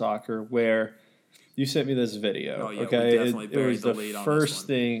different soccer, where you sent me this video. Oh, yeah, okay? We definitely buried the lead on first this one.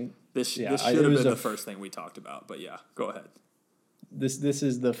 thing. This should have been the first thing we talked about, but yeah, go ahead. This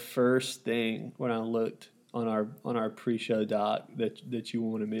is the first thing when I looked on our pre-show doc that you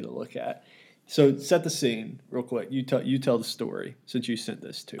wanted me to look at. So set the scene real quick. You tell the story, since you sent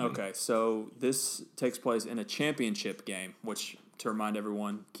this to me. Okay, so this takes place in a championship game, which, to remind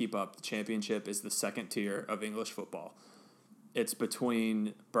everyone, keep up, the championship is the second tier of English football. It's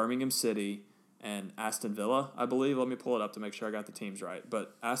between Birmingham City and Aston Villa, I believe. Let me pull it up to make sure I got the teams right.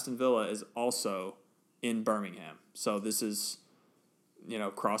 But Aston Villa is also in Birmingham. So this is,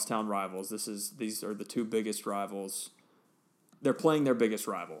 crosstown rivals. These are the two biggest rivals. They're playing their biggest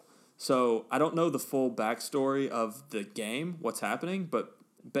rival. So I don't know the full backstory of the game, what's happening, but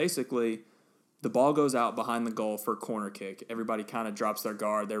basically the ball goes out behind the goal for a corner kick. Everybody kind of drops their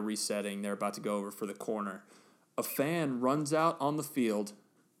guard. They're resetting. They're about to go over for the corner. A fan runs out on the field,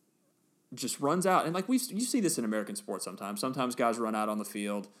 just runs out. And you see this in American sports sometimes. Sometimes guys run out on the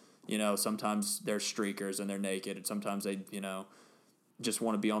field. Sometimes they're streakers and they're naked. And sometimes they, just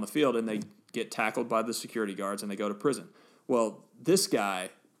want to be on the field, and they get tackled by the security guards and they go to prison. Well, this guy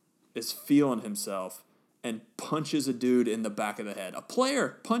is feeling himself and punches a dude in the back of the head. A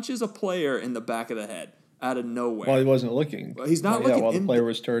player punches a player in the back of the head out of nowhere. While he wasn't looking. Well, he's not looking. Yeah, while the player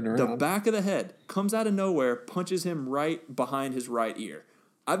was turned around. The back of the head comes out of nowhere, punches him right behind his right ear.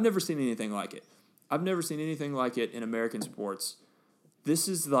 I've never seen anything like it. I've never seen anything like it in American sports. This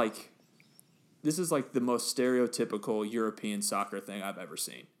is like the most stereotypical European soccer thing I've ever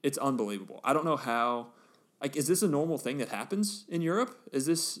seen. It's unbelievable. I don't know how. Is this a normal thing that happens in Europe?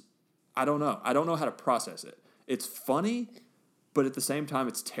 I don't know. I don't know how to process it. It's funny, but at the same time,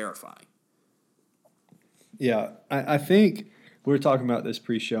 it's terrifying. Yeah, I think we were talking about this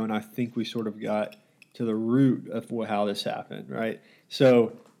pre-show, and I think we sort of got to the root of how this happened, right?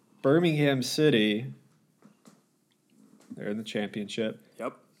 So Birmingham City, they're in the championship.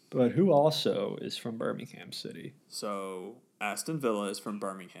 Yep. But who also is from Birmingham City? So Aston Villa is from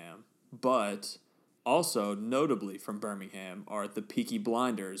Birmingham, but Also, notably from Birmingham, are the Peaky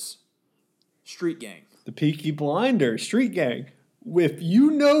Blinders street gang. The Peaky Blinders, street gang. If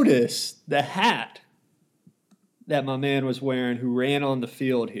you notice the hat that my man was wearing who ran on the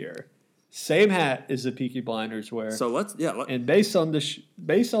field here, same hat as the Peaky Blinders wear. So and based on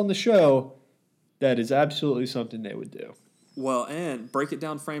the show, that is absolutely something they would do. Well, and break it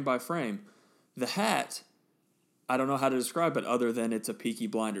down frame by frame. The hat, I don't know how to describe it other than it's a Peaky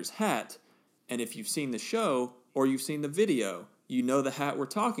Blinders hat. And if you've seen the show or you've seen the video, you know the hat we're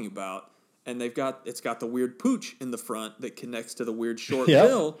talking about. And it's got the weird pooch in the front that connects to the weird short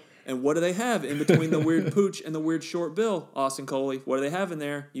bill. And what do they have in between the weird pooch and the weird short bill, Austin Coley? What do they have in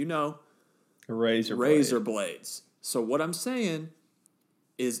there? You know. Razor blades. So what I'm saying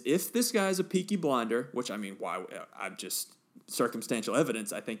is if this guy's a Peaky Blinder, which I mean, why? I'm just circumstantial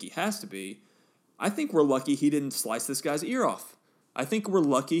evidence. I think he has to be. I think we're lucky he didn't slice this guy's ear off. I think we're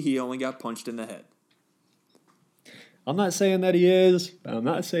lucky he only got punched in the head. I'm not saying that he is, but I'm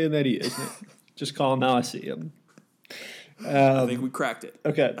not saying that he isn't. Just call him how I see him. I think we cracked it.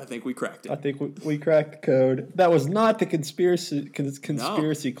 Okay. I think we cracked it. I think we cracked the code. That was not the conspiracy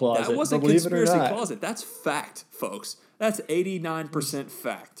closet. That wasn't conspiracy closet. That's fact, folks. That's 89%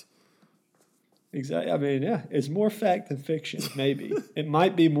 fact. Exactly. I mean, yeah, it's more fact than fiction, maybe. It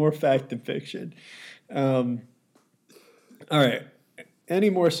might be more fact than fiction. All right. Any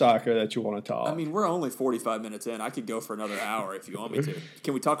more soccer that you want to talk? I mean, we're only 45 minutes in. I could go for another hour if you want me to.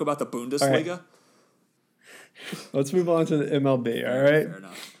 Can we talk about the Bundesliga? Right. Let's move on to the MLB, all right? Fair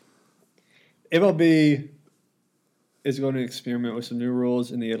enough. MLB is going to experiment with some new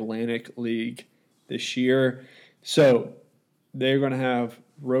rules in the Atlantic League this year. So they're going to have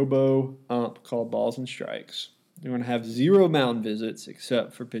robo-ump called balls and strikes. They're going to have 0 mound visits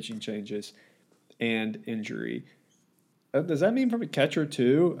except for pitching changes and injury. Does that mean from a catcher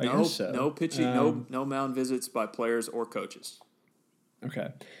too? I guess so. No pitching, no mound visits by players or coaches. Okay.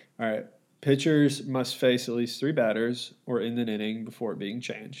 All right. Pitchers must face at least 3 batters or in an inning before being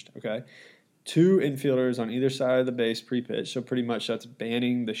changed. Okay. 2 infielders on either side of the base pre-pitch. So pretty much that's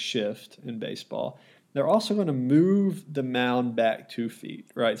banning the shift in baseball. They're also going to move the mound back 2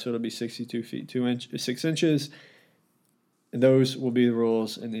 feet, right? So it'll be 62 feet, 6 inches. And those will be the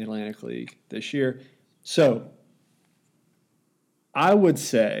rules in the Atlantic League this year. So I would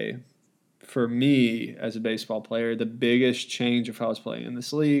say, for me as a baseball player, the biggest change if I was playing in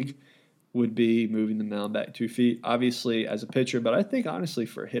this league would be moving the mound back 2 feet. Obviously, as a pitcher, but I think honestly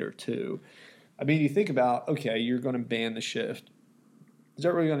for a hitter too. I mean, you think about, okay, you're going to ban the shift. Is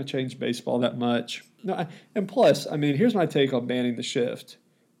that really going to change baseball that much? No. And plus, I mean, here's my take on banning the shift.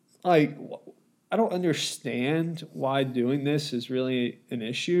 Like, I don't understand why doing this is really an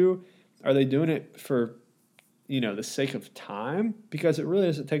issue. Are they doing it for the sake of time? Because it really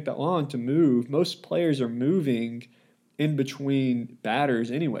doesn't take that long to move. Most players are moving in between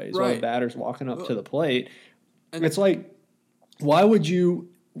batters anyways, right? While the batter's walking up to the plate. And it's like, why would you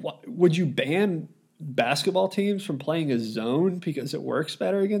ban basketball teams from playing a zone because it works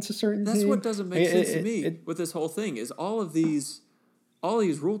better against a certain team? That's what doesn't make sense to me with this whole thing is all these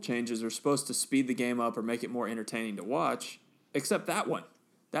rule changes are supposed to speed the game up or make it more entertaining to watch, except that one.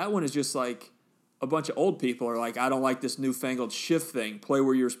 That one is just like a bunch of old people are like, I don't like this newfangled shift thing. Play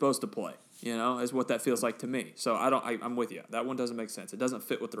where you're supposed to play, is what that feels like to me. So I'm with you. That one doesn't make sense. It doesn't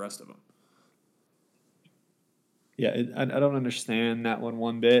fit with the rest of them. Yeah, I don't understand that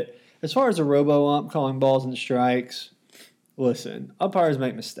one bit. As far as a robo-ump calling balls and strikes, listen, umpires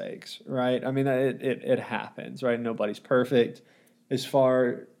make mistakes, right? I mean, it happens, right? Nobody's perfect. As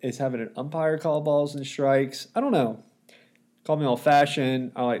far as having an umpire call balls and strikes, I don't know. Call me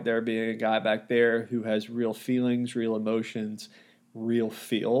old-fashioned. I like there being a guy back there who has real feelings, real emotions, real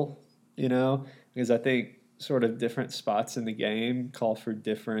feel, because I think sort of different spots in the game call for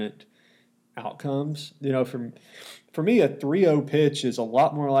different outcomes. For me, a 3-0 pitch is a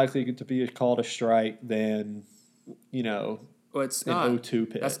lot more likely to be called a strike than, well, it's an not,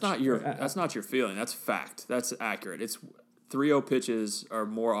 0-2 pitch. That's not your feeling. That's fact. That's accurate. It's 3-0 pitches are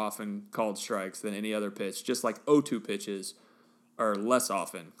more often called strikes than any other pitch, just like 0-2 pitches are less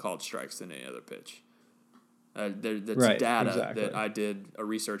often called strikes than any other pitch. That's right, data exactly. that I did a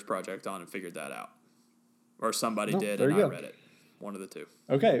research project on and figured that out. Or somebody did and I read it. One of the two.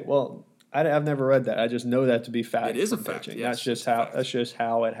 Okay, well, I've never read that. I just know that to be fact. It is a from fact. pitching. Yes, That's just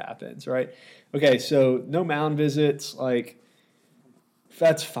how it happens, right? Okay, so no mound visits,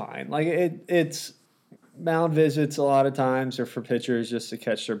 that's fine. It's mound visits a lot of times are for pitchers just to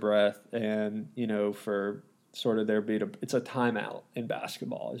catch their breath and, for sort of it's a timeout in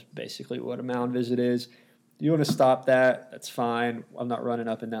basketball is basically what a mound visit is. You want to stop that, that's fine. I'm not running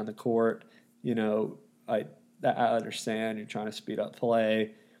up and down the court. I understand you're trying to speed up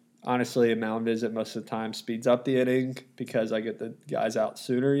play. Honestly, a mound visit most of the time speeds up the inning because I get the guys out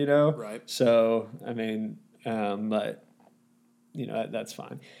sooner, Right. So, but, that's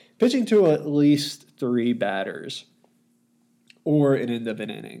fine. Pitching to at least 3 batters or an end of an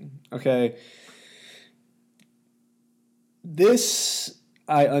inning, okay? This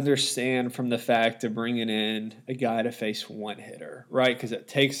I understand from the fact of bringing in a guy to face one hitter, right? Because it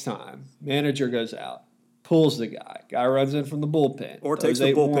takes time. Manager goes out, pulls the guy. Guy runs in from the bullpen. Or takes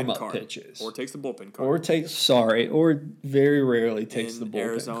the bullpen warm-up card. pitches. Or takes the bullpen card. Or very rarely takes the bullpen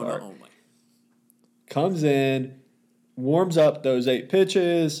Arizona card. only. Comes in, warms up those 8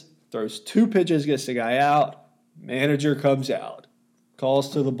 pitches, throws 2 pitches, gets the guy out. Manager comes out, calls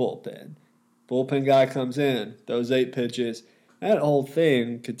to the bullpen. Bullpen guy comes in, those 8 pitches. That whole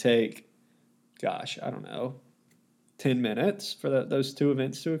thing could take, I don't know, 10 minutes for those 2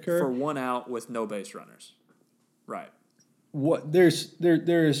 events to occur. For 1 out with no base runners. Right. There's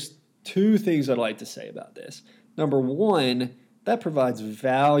 2 things I'd like to say about this. Number one, that provides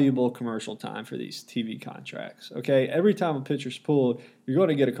valuable commercial time for these TV contracts. Okay, every time a pitcher's pulled, you're going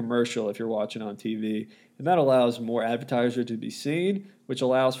to get a commercial if you're watching on TV, and that allows more advertiser to be seen, which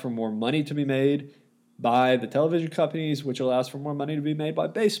allows for more money to be made by the television companies, which allows for more money to be made by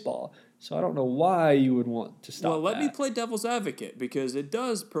baseball. So I don't know why you would want to stop. Well, let me play devil's advocate because it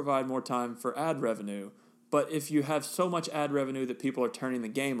does provide more time for ad revenue. But if you have so much ad revenue that people are turning the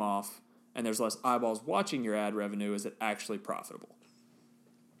game off and there's less eyeballs watching your ad revenue, is it actually profitable?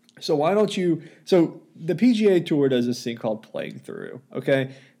 So why don't you – so the PGA Tour does this thing called playing through,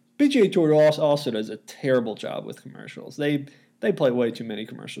 okay? PGA Tour also does a terrible job with commercials. They play way too many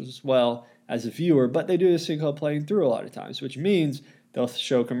commercials as well as a viewer, but they do this thing called playing through a lot of times, which means they'll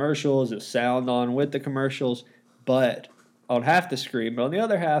show commercials, there's sound on with the commercials, but on half the screen, but on the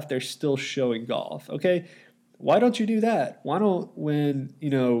other half, they're still showing golf, okay? Why don't you do that? Why don't, when,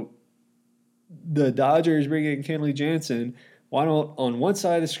 the Dodgers bring in Kenley Jansen, why don't, on one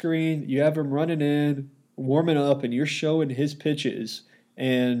side of the screen, you have him running in, warming up, and you're showing his pitches,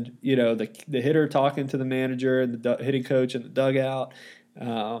 and, the hitter talking to the manager and the hitting coach in the dugout,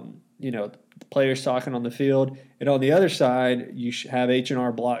 the players talking on the field, and on the other side, you should have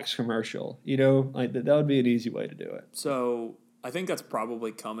H&R Block's commercial. That would be an easy way to do it. So I think that's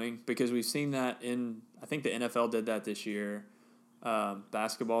probably coming because we've seen that I think the NFL did that this year.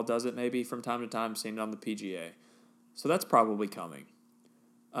 Basketball does it maybe from time to time, seen it on the PGA. So that's probably coming.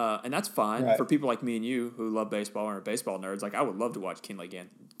 And that's fine for people like me and you who love baseball and are baseball nerds. Like, I would love to watch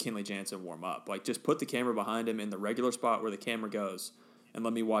Kenley Jansen warm up. Like, just put the camera behind him in the regular spot where the camera goes and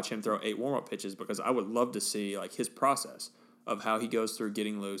let me watch him throw 8 warm-up pitches because I would love to see, like, his process of how he goes through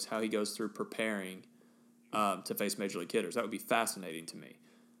getting loose, how he goes through preparing to face Major League hitters. That would be fascinating to me.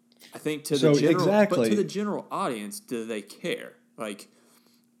 I think to the general audience, do they care? Like,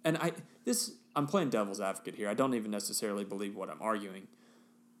 and I'm playing devil's advocate here. I don't even necessarily believe what I'm arguing.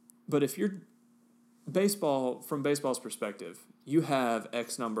 But if you're from baseball's perspective, you have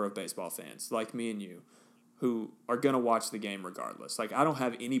X number of baseball fans, like me and you, who are going to watch the game regardless. Like, I don't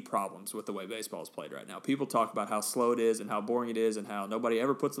have any problems with the way baseball is played right now. People talk about how slow it is and how boring it is and how nobody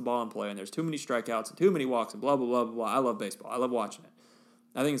ever puts the ball in play and there's too many strikeouts and too many walks and blah, blah, blah, blah, blah. I love baseball. I love watching it.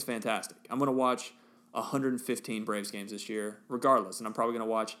 I think it's fantastic. I'm going to watch 115 Braves games this year regardless, and I'm probably going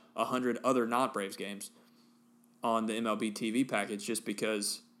to watch 100 other not Braves games on the MLB TV package just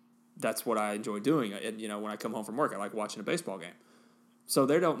because that's what I enjoy doing. And, when I come home from work, I like watching a baseball game. So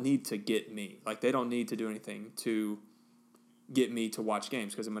they don't need to get me. Like, they don't need to do anything to get me to watch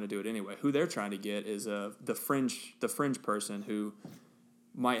games because I'm going to do it anyway. Who they're trying to get is the fringe person who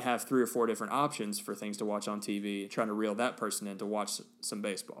might have 3 or 4 different options for things to watch on TV, trying to reel that person in to watch some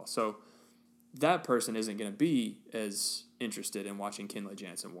baseball. So that person isn't going to be as interested in watching Kenley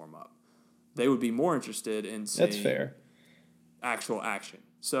Jansen warm up. They would be more interested in seeing actual action.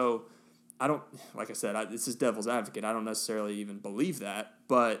 So I don't, like I said, this is devil's advocate. I don't necessarily even believe that,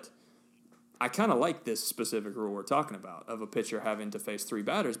 but I kind of like this specific rule we're talking about of a pitcher having to face 3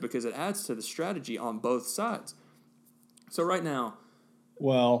 batters because it adds to the strategy on both sides. So right now,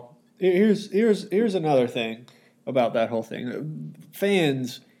 well, here's another thing about that whole thing.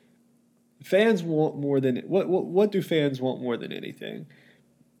 Fans want more than what do fans want more than anything?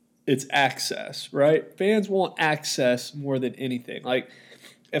 It's access, right? Fans want access more than anything. Like,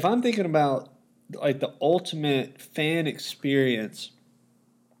 if I'm thinking about like the ultimate fan experience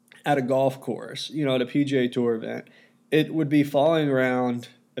at a golf course, at a PGA Tour event, it would be following around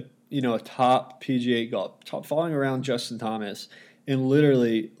a top PGA golf, following around Justin Thomas and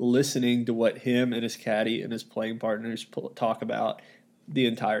literally listening to what him and his caddy and his playing partners talk about the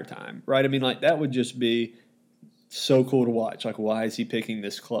entire time, right? I mean, like, that would just be so cool to watch. Like, why is he picking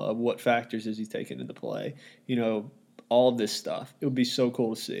this club? What factors is he taking into play? All of this stuff. It would be so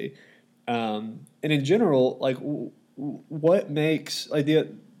cool to see. And in general, like, what makes, like, the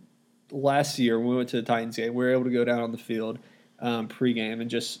last year when we went to the Titans game, we were able to go down on the field pregame and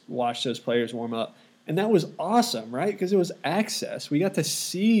just watch those players warm up. And that was awesome, right? Because it was access. We got to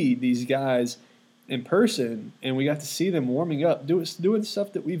see these guys in person, and we got to see them warming up, doing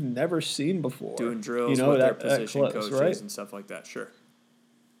stuff that we've never seen before. Doing drills with their position coaches, right? And stuff like that, sure.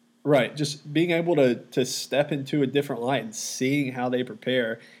 Right, just being able to step into a different light and seeing how they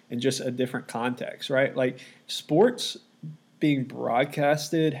prepare in just a different context, right? Like, sports being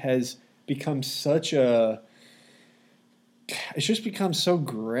broadcasted has become it's just become so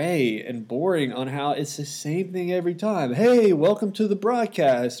gray and boring on how it's the same thing every time. Hey, welcome to the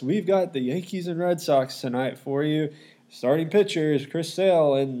broadcast. We've got the Yankees and Red Sox tonight for you. Starting pitchers, Chris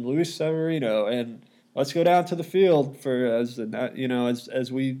Sale and Luis Severino, and let's go down to the field as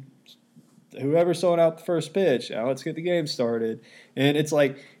we whoever's throwing out the first pitch. Now let's get the game started. And it's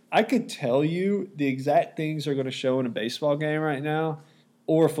like, I could tell you the exact things they're going to show in a baseball game right now,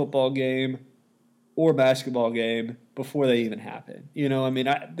 or a football game, or basketball game before they even happen.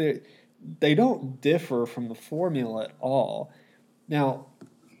 They don't differ from the formula at all. Now,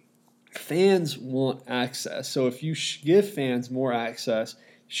 fans want access. So if you give fans more access,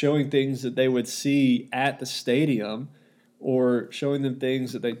 showing things that they would see at the stadium or showing them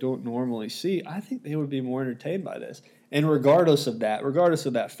things that they don't normally see, I think they would be more entertained by this. And regardless of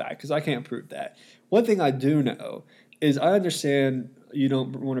that fact, because I can't prove that, one thing I do know is I understand you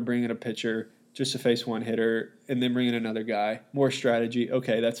don't want to bring in a pitcher just to face one hitter and then bring in another guy. More strategy.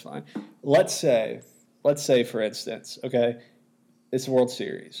 Okay, that's fine. Let's say, for instance, okay, it's the World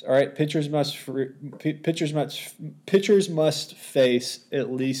Series. All right, pitchers must face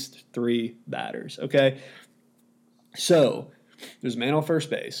at least 3 batters. Okay, so there's a man on first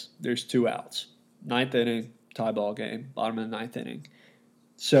base. There's 2 outs. 9th inning, tie ball game. Bottom of the 9th inning.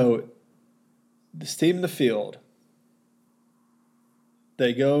 So this team in the field,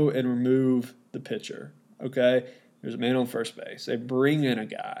 they go and remove the pitcher. Okay, there's a man on first base. They bring in a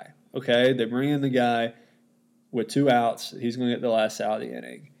guy. Okay, they bring in the guy with 2 outs. He's going to get the last out of the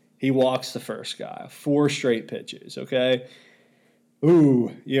inning. He walks the first guy. 4 straight pitches, okay?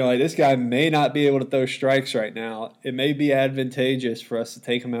 Ooh, this guy may not be able to throw strikes right now. It may be advantageous for us to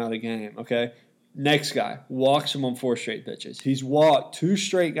take him out of the game, okay? Next guy, walks him on 4 straight pitches. He's walked 2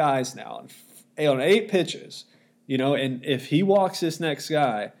 straight guys now on 8 pitches, and if he walks this next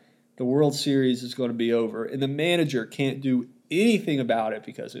guy, the World Series is going to be over, and the manager can't do anything about it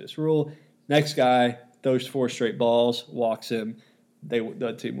because of this rule. Next guy, those 4 straight balls, walks him,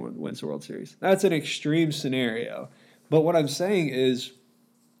 the team wins the World Series. That's an extreme scenario. But what I'm saying is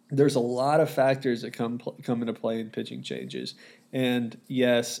there's a lot of factors that come into play in pitching changes. And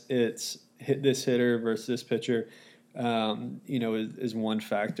yes, it's this hitter versus this pitcher, is one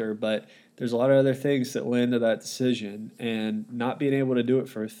factor. But there's a lot of other things that lend to that decision. And not being able to do it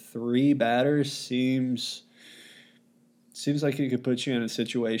for 3 batters seems like it could put you in a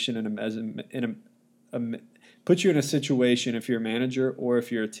situation put you in a situation if you're a manager or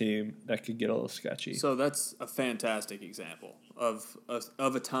if you're a team that could get a little sketchy. So that's a fantastic example of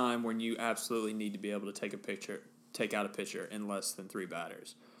a time when you absolutely need to be able to take out a pitcher in less than 3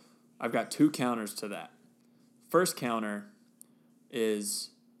 batters. I've got 2 counters to that. First counter is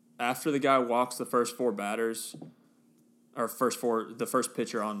after the guy walks the first 4 batters, or the first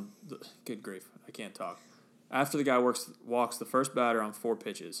pitcher on good grief, I can't talk. After the guy walks the first batter on 4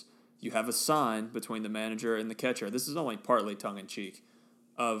 pitches, you have a sign between the manager and the catcher. This is only partly tongue-in-cheek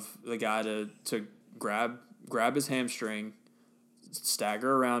of the guy to grab his hamstring,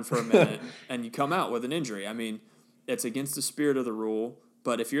 stagger around for a minute, and you come out with an injury. I mean, it's against the spirit of the rule,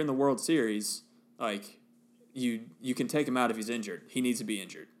 but if you're in the World Series, like, you can take him out if he's injured. He needs to be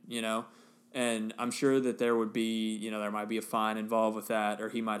injured, And I'm sure that there would be, there might be a fine involved with that, or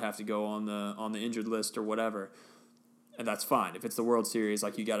he might have to go on the injured list or whatever. And that's fine. If it's the World Series,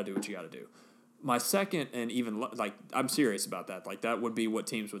 like, you got to do what you got to do. My second, and even, like, I'm serious about that. Like, that would be what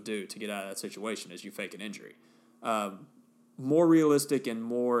teams would do to get out of that situation, is you fake an injury. More realistic and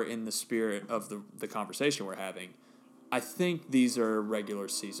more in the spirit of the conversation we're having, I think these are regular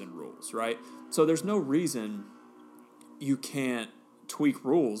season rules, right? So there's no reason you can't tweak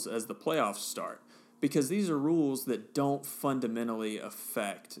rules as the playoffs start, because these are rules that don't fundamentally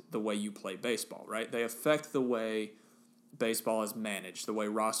affect the way you play baseball, right? They affect the way baseball is managed, the way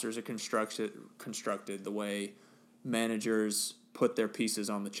rosters are constructed, the way managers put their pieces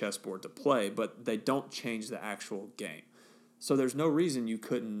on the chessboard to play, but they don't change the actual game. So there's no reason you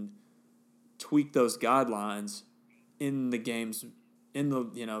couldn't tweak those guidelines in the games, in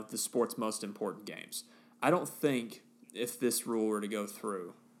the sport's most important games. I don't think if this rule were to go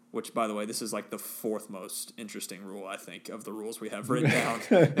through, which, by the way, this is like the fourth most interesting rule, I think, of the rules we have written down,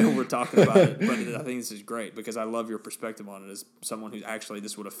 and we're talking about it. But I think this is great because I love your perspective on it as someone who actually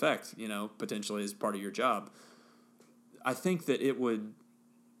this would affect, potentially as part of your job. I think that it would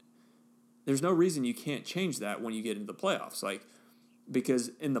 – there's no reason you can't change that when you get into the playoffs. Because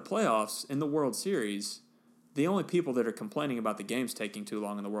in the playoffs, in the World Series – the only people that are complaining about the games taking too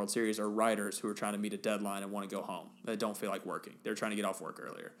long in the World Series are writers who are trying to meet a deadline and want to go home. They don't feel like working. They're trying to get off work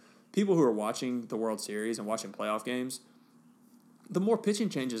earlier. People who are watching the World Series and watching playoff games, the more pitching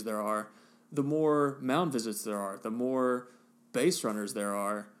changes there are, the more mound visits there are, the more base runners there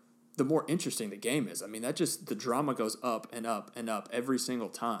are, the more interesting the game is. I mean, the drama goes up and up and up every single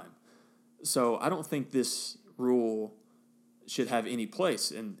time. So I don't think this rule should have any place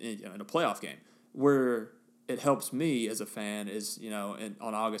in a playoff game. Where it helps me as a fan is,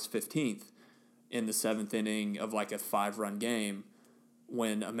 on August 15th in the seventh inning of like a 5-run game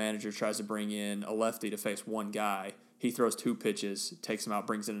when a manager tries to bring in a lefty to face one guy, he throws 2 pitches, takes him out,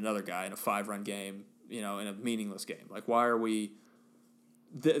 brings in another guy in a 5-run game, in a meaningless game. Like, why are we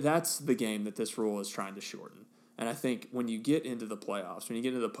that's the game that this rule is trying to shorten. And I think when you get into the playoffs, when you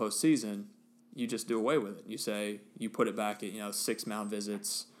get into the postseason, you just do away with it. You say, you put it back at, 6 mound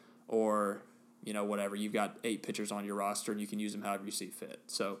visits or whatever. You've got 8 pitchers on your roster, and you can use them however you see fit.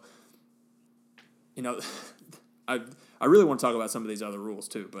 So, I really want to talk about some of these other rules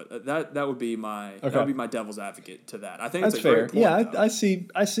too, but that would be my devil's advocate to that. I think that's it's fair. Great point,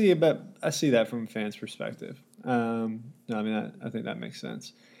 I see that from a fan's perspective. I think that makes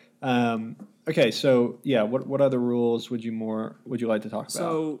sense. Okay, so yeah, what other rules would you like to talk about?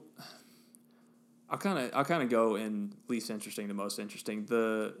 So, I'll kind of go in least interesting to most interesting.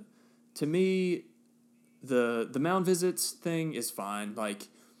 To me, the mound visits thing is fine. Like,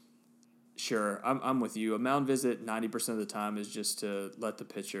 sure, I'm with you. A mound visit 90% of the time is just to let the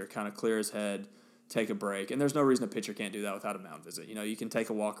pitcher kind of clear his head, take a break, and there's no reason a pitcher can't do that without a mound visit. You can take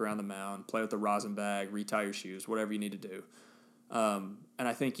a walk around the mound, play with the rosin bag, retie your shoes, whatever you need to do. And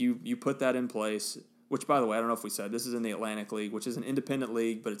I think you put that in place. Which, by the way, I don't know if we said, this is in the Atlantic League, which is an independent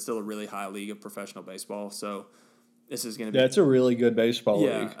league, but it's still a really high league of professional baseball. So this is going to be... Yeah, it's a really good baseball league.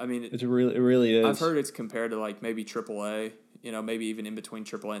 Yeah, I mean... It really is. I've heard it's compared to, like, maybe AAA, maybe even in between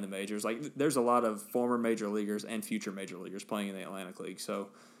AAA and the majors. Like, there's a lot of former major leaguers and future major leaguers playing in the Atlantic League. So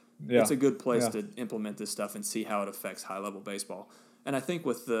it's a good place to implement this stuff and see how it affects high-level baseball. And I think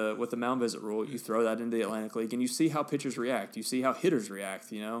with the mound visit rule, you throw that into the Atlantic League, and you see how pitchers react. You see how hitters react,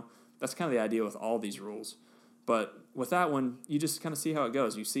 That's kind of the idea with all these rules. But with that one, you just kind of see how it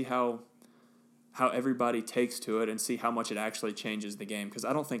goes. You see how everybody takes to it and see how much it actually changes the game, because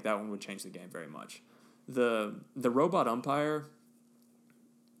I don't think that one would change the game very much. The robot umpire,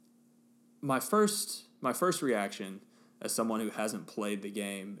 my first reaction as someone who hasn't played the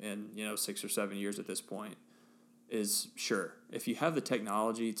game in 6 or 7 years at this point is, sure, if you have the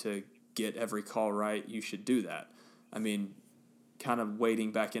technology to get every call right, you should do that. I mean, kind of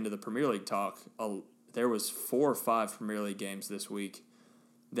wading back into the Premier League talk, there was 4 or 5 Premier League games this week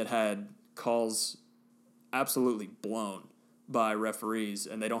that had calls absolutely blown by referees,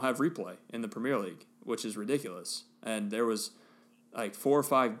 and they don't have replay in the Premier League, which is ridiculous. And there was like 4 or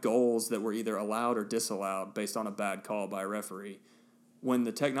 5 goals that were either allowed or disallowed based on a bad call by a referee. When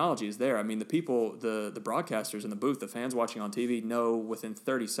the technology is there, I mean, the people, the broadcasters in the booth, the fans watching on TV know within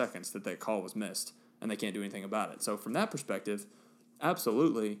 30 seconds that call was missed, and they can't do anything about it. So from that perspective,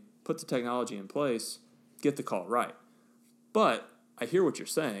 absolutely, put the technology in place, get the call right. But I hear what you're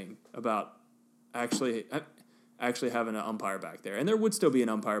saying about actually having an umpire back there. And there would still be an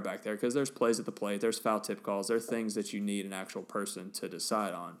umpire back there because there's plays at the plate, there's foul tip calls, there are things that you need an actual person to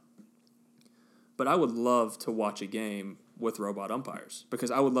decide on. But I would love to watch a game with robot umpires because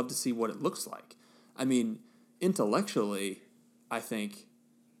I would love to see what it looks like. I mean, intellectually, I think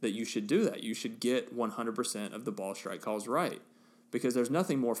that you should do that. You should get 100% of the ball strike calls right. Because there's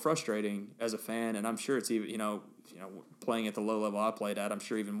nothing more frustrating as a fan, and I'm sure it's even, playing at the low level I played at, I'm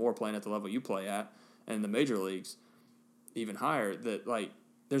sure even more playing at the level you play at, and in the major leagues, even higher, that, like,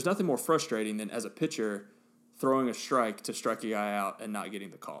 there's nothing more frustrating than as a pitcher throwing a strike to strike a guy out and not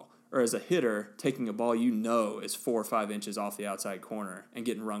getting the call. Or as a hitter taking a ball is 4 or 5 inches off the outside corner and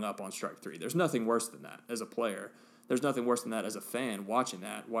getting rung up on strike 3. There's nothing worse than that as a player. There's nothing worse than that as a fan watching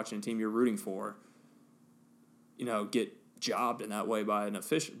a team you're rooting for, get jobbed in that way by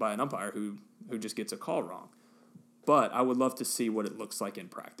an umpire who just gets a call wrong. But I would love to see what it looks like in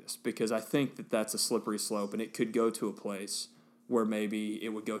practice because I think that that's a slippery slope and it could go to a place where maybe it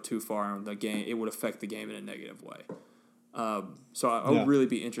would go too far and the game it would affect the game in a negative way. So I would Yeah. really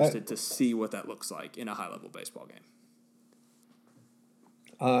be interested to see what that looks like in a high-level baseball game.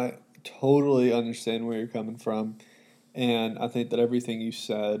 I totally understand where you're coming from, and I think that everything you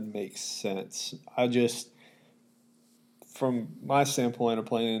said makes sense. From my standpoint of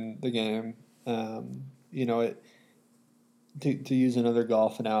playing the game, you know, to use another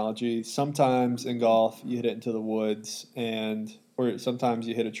golf analogy, sometimes in golf you hit it into the woods, or sometimes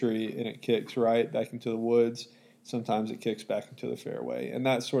you hit a tree and it kicks right back into the woods. Sometimes it kicks back into the fairway, and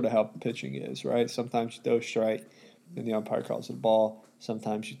that's sort of how pitching is, right? Sometimes you throw a strike, and the umpire calls it a ball.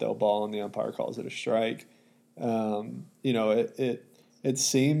 Sometimes you throw a ball, and the umpire calls it a strike. It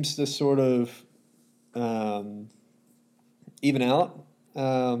seems to sort of even out.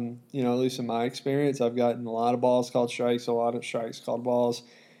 At least in my experience, I've gotten a lot of balls called strikes, a lot of strikes called balls.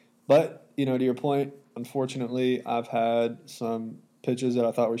 But, to your point, unfortunately, I've had some pitches that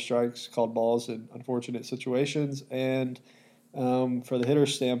I thought were strikes called balls in unfortunate situations. And for the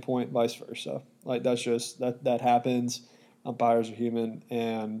hitter's standpoint, vice versa. Like, that's just, that happens. Umpires are human.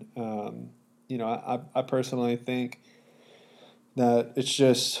 And, I personally think that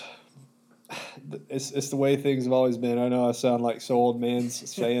it's the way things have always been. I know I sound like so old man's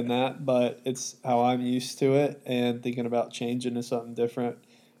saying that, but it's how I'm used to it, and thinking about changing to something different,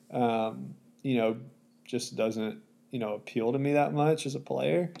 just doesn't, appeal to me that much as a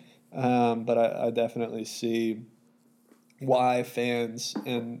player. But I definitely see why fans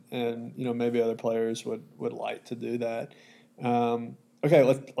and maybe other players would like to do that.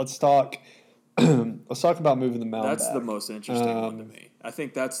 Okay, let's talk. Let's talk about moving the mound That's back. the most interesting one to me. I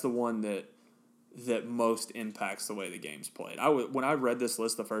think that's the one that most impacts the way the game's played. When I read this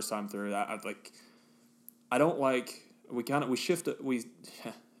list the first time through, I don't like we shifted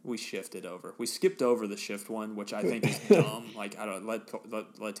over. We skipped over the shift one, which I think is dumb. Like, I don't let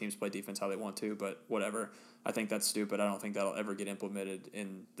teams play defense how they want to, but whatever. I think that's stupid. I don't think that'll ever get implemented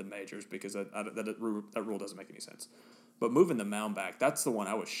in the majors because that rule doesn't make any sense. But moving the mound back, that's the one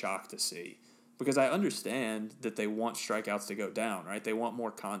I was shocked to see because I understand that they want strikeouts to go down, right? They want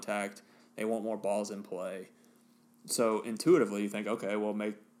more contact. They want more balls in play. So intuitively, you think, okay, well,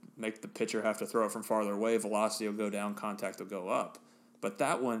 make the pitcher have to throw it from farther away. Velocity will go down. Contact will go up. But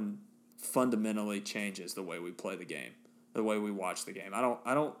that one fundamentally changes the way we play the game, the way we watch the game. I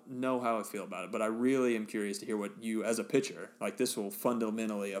don't know how I feel about it, but I really am curious to hear what you, as a pitcher, like this will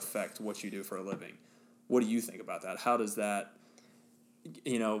fundamentally affect what you do for a living. What do you think about that? How does that,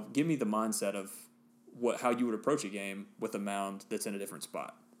 give me the mindset of how you would approach a game with a mound that's in a different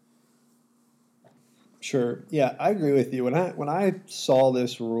spot. Sure. Yeah, I agree with you. When I saw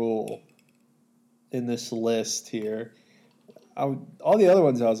this rule in this list here, all the other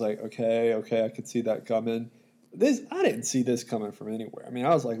ones I was like, okay, I could see that coming. I didn't see this coming from anywhere. I mean, I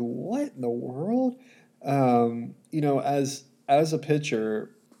was like, what in the world? As a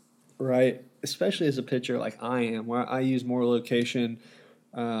pitcher, right? Especially as a pitcher like I am, where I use more location,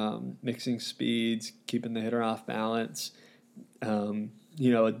 mixing speeds, keeping the hitter off balance. A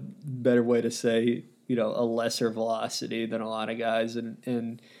better way to say, a lesser velocity than a lot of guys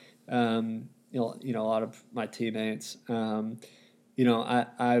and a lot of my teammates.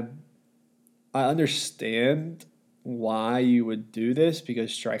 I understand why you would do this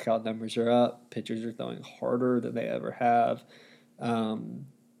because strikeout numbers are up, pitchers are throwing harder than they ever have. And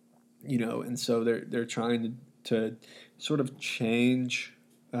so they're trying to sort of change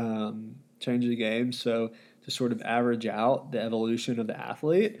the game so to sort of average out the evolution of the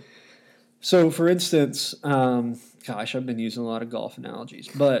athlete. So, for instance, I've been using a lot of golf analogies,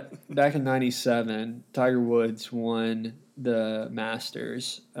 but back in '97, Tiger Woods won the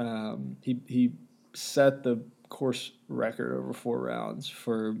Masters. He set the course record over 4 rounds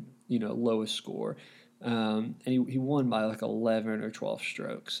for lowest score, and he won by like 11 or 12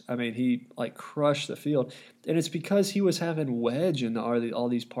 strokes. I mean, he crushed the field, and it's because he was having wedge in all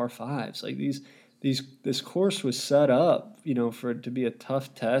these par fives. Like this course was set up, for it to be a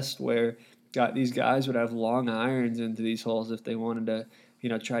tough test where these guys would have long irons into these holes if they wanted to,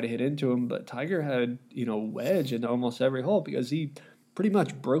 try to hit into them. But Tiger had, wedge into almost every hole because he pretty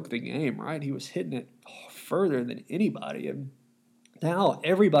much broke the game, right? He was hitting it further than anybody. And now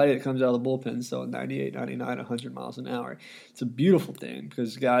everybody that comes out of the bullpen is throwing 98, 99, 100 miles an hour. It's a beautiful thing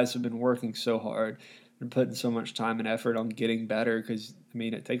because guys have been working so hard and putting so much time and effort on getting better because,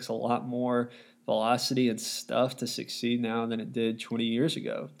 it takes a lot more velocity and stuff to succeed now than it did 20 years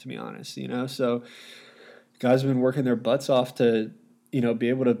ago, to be honest, So guys have been working their butts off to, be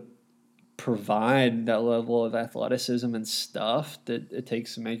able to provide that level of athleticism and stuff that it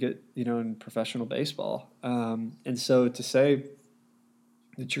takes to make it, in professional baseball. And so to say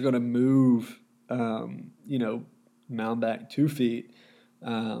that you're going to move, mound back 2 feet,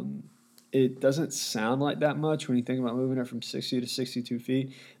 it doesn't sound like that much when you think about moving it from 60 to 62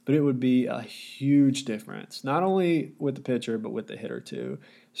 feet, but it would be a huge difference, not only with the pitcher, but with the hitter too.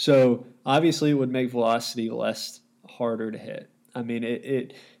 So obviously it would make velocity less harder to hit. I mean,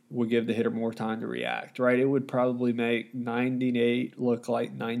 it would give the hitter more time to react, right? It would probably make 98 look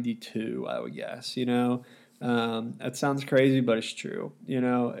like 92, I would guess, That sounds crazy, but it's true.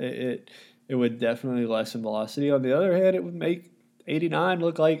 It would definitely lessen velocity. On the other hand, it would make 89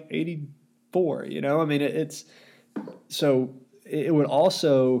 look like 84, I mean, so it would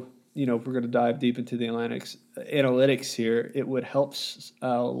also, if we're going to dive deep into the analytics here, it would help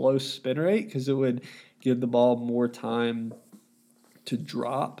low spin rate because it would give the ball more time to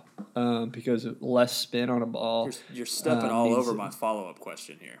drop because of less spin on a ball. You're stepping all over my follow-up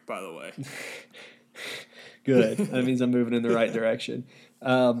question here, by the way. Good. That means I'm moving in the right direction.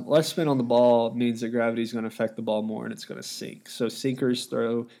 Less spin on the ball means that gravity is going to affect the ball more and it's going to sink. So sinkers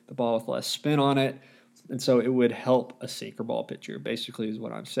throw the ball with less spin on it, and so it would help a sinker ball pitcher, basically is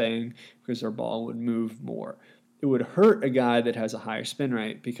what I'm saying, because their ball would move more. It would hurt a guy that has a higher spin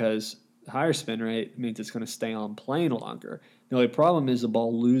rate because the higher spin rate means it's going to stay on plane longer. The only problem is the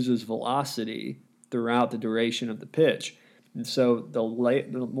ball loses velocity throughout the duration of the pitch. And so the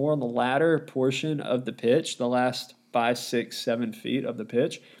more on the latter portion of the pitch, the last 5, 6, 7 feet of the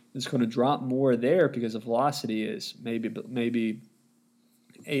pitch, it's going to drop more there because the velocity is maybe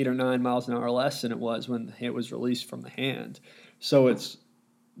 8 or 9 miles an hour less than it was when it was released from the hand. So it's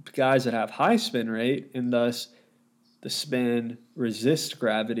guys that have high spin rate, and thus the spin resists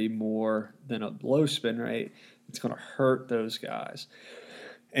gravity more than a low spin rate. It's going to hurt those guys.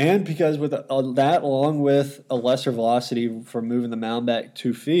 And because with that, along with a lesser velocity for moving the mound back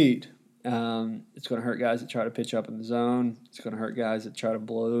 2 feet, it's going to hurt guys that try to pitch up in the zone. It's going to hurt guys that try to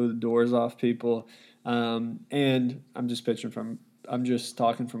blow the doors off people. And I'm just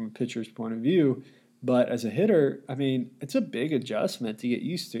talking from a pitcher's point of view. But as a hitter, I mean, it's a big adjustment to get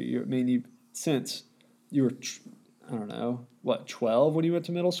used to. Since you were, I don't know, 12 when you went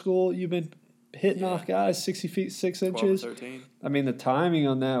to middle school, you've been hitting off guys 60 feet 6 inches. 13. I mean, the timing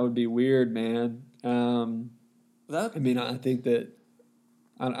on that would be weird, man. I think that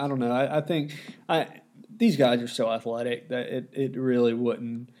I don't know. I think these guys are so athletic that it really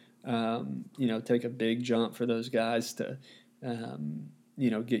wouldn't take a big jump for those guys to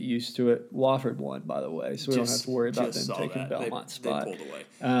get used to it. Wofford won, by the way, so we don't have to worry about them taking Belmont's spot. They pulled away.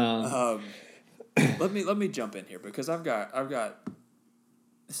 Let me jump in here because I've got.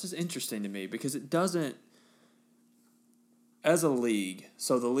 This is interesting to me because it doesn't, as a league,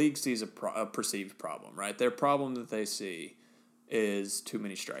 so the league sees a perceived problem, right? Their problem that they see is too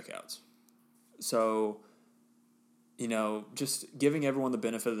many strikeouts. So, just giving everyone the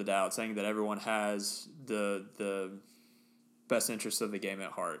benefit of the doubt, saying that everyone has the best interest of the game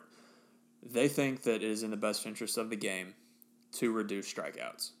at heart, they think that it is in the best interest of the game to reduce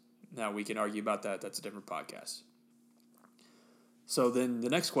strikeouts. Now, we can argue about that. That's a different podcast. So then the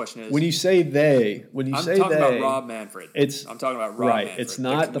next question is... When you say they... I'm talking about Rob Manfred. I'm talking about Rob Manfred. It's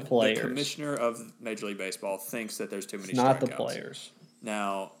not the players. The commissioner of Major League Baseball thinks that there's too many strikeouts. It's not the players.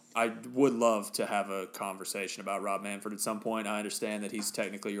 Now, I would love to have a conversation about Rob Manfred at some point. I understand that he's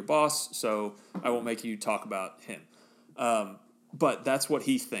technically your boss, so I won't make you talk about him. But that's what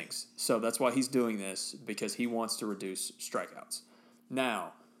he thinks. So that's why he's doing this, because he wants to reduce strikeouts.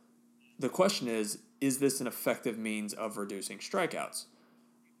 Now, the question is this an effective means of reducing strikeouts?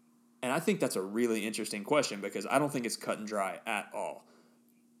 And I think that's a really interesting question because I don't think it's cut and dry at all.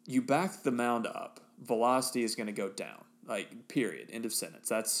 You back the mound up, velocity is going to go down. Period. End of sentence.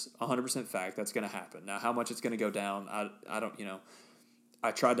 That's 100% fact. That's going to happen. Now, how much it's going to go down, I don't,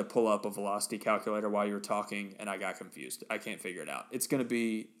 I tried to pull up a velocity calculator while you were talking, and I got confused. I can't figure it out. It's going to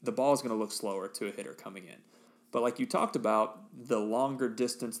be, the ball is going to look slower to a hitter coming in. But like you talked about, the longer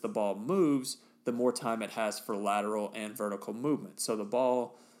distance the ball moves, the more time it has for lateral and vertical movement. So the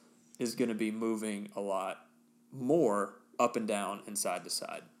ball is going to be moving a lot more up and down and side to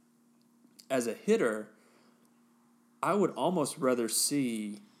side. As a hitter, I would almost rather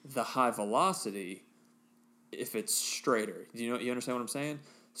see the high velocity if it's straighter. You understand what I'm saying?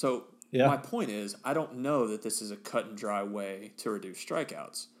 So my point is, I don't know that this is a cut and dry way to reduce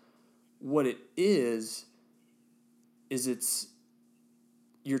strikeouts. What it is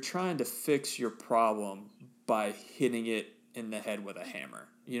you're trying to fix your problem by hitting it in the head with a hammer.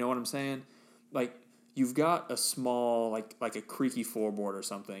 You know what I'm saying? you've got a small, like a creaky floorboard or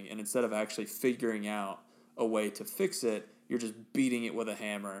something, and instead of actually figuring out a way to fix it, you're just beating it with a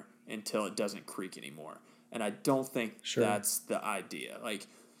hammer until it doesn't creak anymore. And I don't think that's the idea. Like,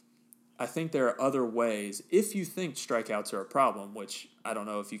 I think there are other ways. If you think strikeouts are a problem, which I don't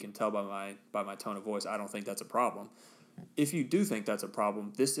know if you can tell by my tone of voice, I don't think that's a problem. If you do think that's a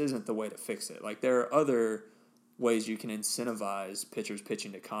problem, this isn't the way to fix it. Like, there are other ways you can incentivize pitchers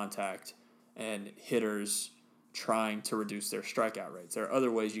pitching to contact and hitters trying to reduce their strikeout rates. There are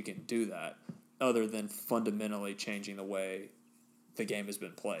other ways you can do that other than fundamentally changing the way the game has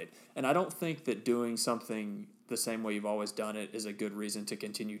been played. And I don't think that doing something the same way you've always done it is a good reason to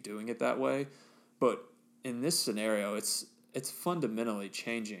continue doing it that way. But in this scenario, it's fundamentally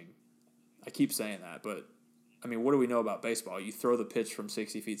changing. I keep saying that, but I mean, what do we know about baseball? You throw the pitch from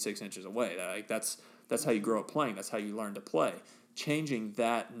 60 feet 6 inches away. That's how you grow up playing. That's how you learn to play. Changing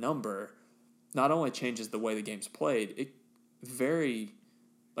that number not only changes the way the game's played,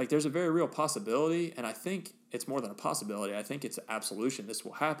 there's a very real possibility, and I think it's more than a possibility. I think it's an absolution this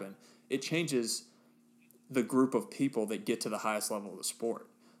will happen. It changes the group of people that get to the highest level of the sport.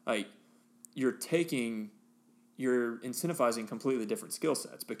 Like, you're incentivizing completely different skill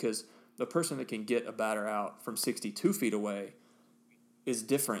sets, because the person that can get a batter out from 62 feet away is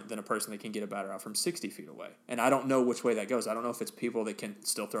different than a person that can get a batter out from 60 feet away. And I don't know which way that goes. I don't know if it's people that can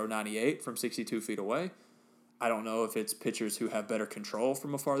still throw 98 from 62 feet away. I don't know if it's pitchers who have better control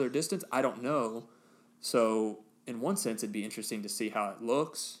from a farther distance. I don't know. So in one sense, it'd be interesting to see how it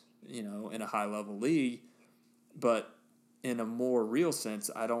looks, in a high-level league. But in a more real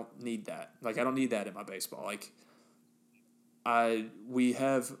sense, I don't need that. Like, I don't need that in my baseball. Like, we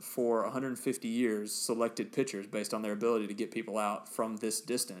have for 150 years selected pitchers based on their ability to get people out from this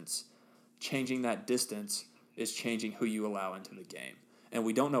distance. Changing that distance is changing who you allow into the game. And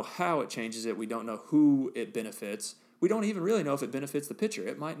we don't know how it changes it. We don't know who it benefits. We don't even really know if it benefits the pitcher.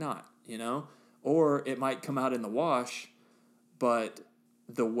 It might not, or it might come out in the wash, but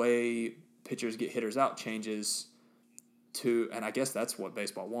the way pitchers get hitters out changes and I guess that's what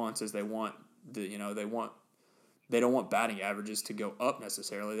baseball wants, is they don't want batting averages to go up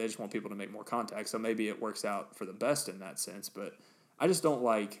necessarily. They just want people to make more contact. So maybe it works out for the best in that sense. But I just don't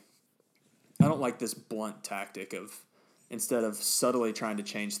like this blunt tactic of, instead of subtly trying to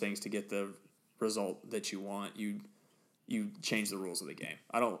change things to get the result that you want, you change the rules of the game.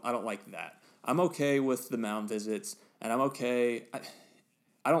 I don't like that. I'm okay with the mound visits, and I'm okay.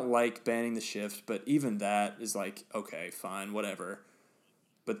 I don't like banning the shift, but even that is like, okay, fine, whatever.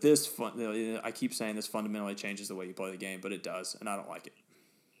 But I keep saying this fundamentally changes the way you play the game, but it does, and I don't like it.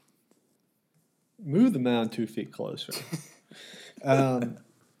 Move the mound 2 feet closer. All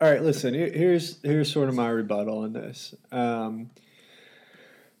right, listen. Here's sort of my rebuttal on this.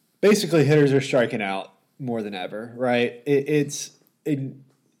 Basically, hitters are striking out more than ever, right? It's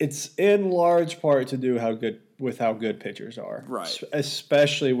in large part to do with how good pitchers are, right?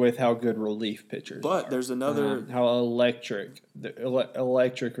 Especially with how good relief pitchers are. But there's another how electric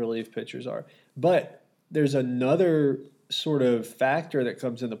relief pitchers are. But there's another sort of factor that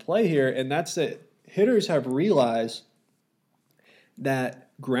comes into play here, and that's that hitters have realized that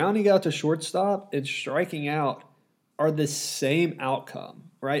grounding out to shortstop and striking out are the same outcome,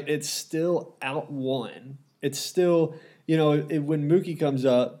 right? It's still out one. It's still, when Mookie comes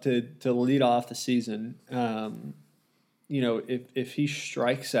up to lead off the season, if he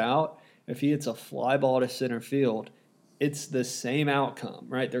strikes out, if he hits a fly ball to center field, it's the same outcome,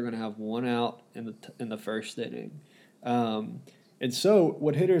 right? They're going to have one out in the first inning. And so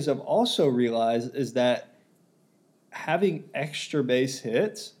what hitters have also realized is that having extra base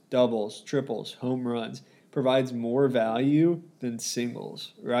hits, doubles, triples, home runs, provides more value than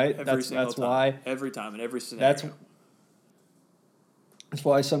singles, right? Every time, in every scenario. That's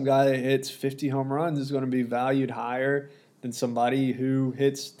why some guy that hits 50 home runs is going to be valued higher than somebody who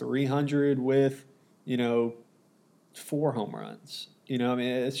hits 300 with, 4 home runs.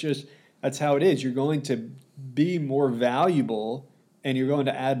 It's just, that's how it is. You're going to be more valuable, and you're going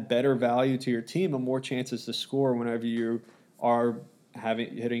to add better value to your team and more chances to score whenever you are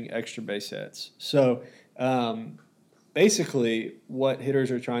hitting extra base hits. So basically what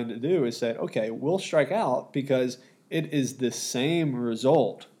hitters are trying to do is say, okay, we'll strike out because it is the same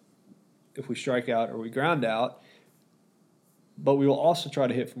result if we strike out or we ground out, but we will also try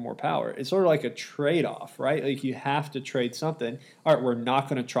to hit for more power. It's sort of like a trade-off, right? Like, you have to trade something. All right, we're not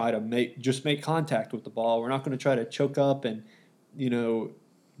going to try to make contact with the ball. We're not going to try to choke up and,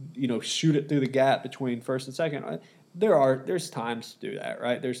 shoot it through the gap between first and second. there's times to do that,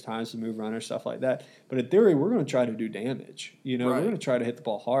 right? There's times to move runners, stuff like that. But in theory, we're going to try to do damage. You know, Right. we're going to try to hit the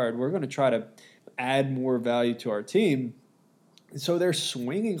ball hard. We're going to try to add more value to our team. So they're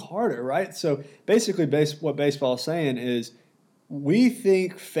swinging harder, right? So basically, what baseball is saying is we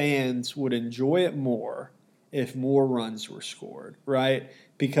think fans would enjoy it more if more runs were scored, right?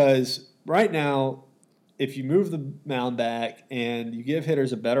 Because right now, if you move the mound back and you give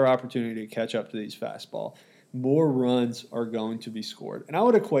hitters a better opportunity to catch up to these fastball, more runs are going to be scored. And I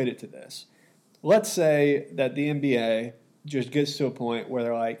would equate it to this. Let's say that the NBA just gets to a point where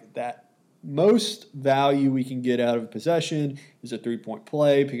they're like, that most value we can get out of possession is a three-point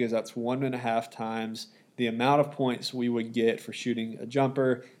play because that's 1.5 times the amount of points we would get for shooting a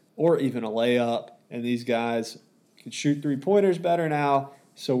jumper or even a layup. And these guys can shoot three-pointers better now,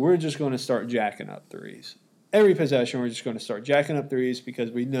 so we're just going to start jacking up threes. Every possession, we're just going to start jacking up threes because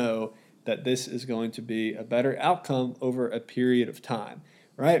we know that this is going to be a better outcome over a period of time,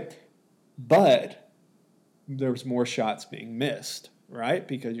 right? But there's more shots being missed, right?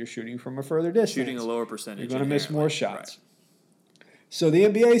 Because you're shooting from a further distance. Shooting a lower percentage. You're going to miss more shots. Right. So the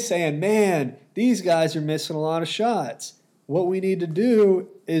NBA is saying, man, these guys are missing a lot of shots. What we need to do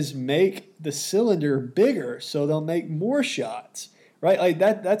is make the cylinder bigger so they'll make more shots, right? Like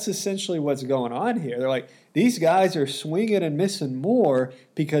that's essentially what's going on here. They're like, these guys are swinging and missing more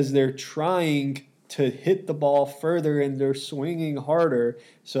because they're trying to hit the ball further and they're swinging harder.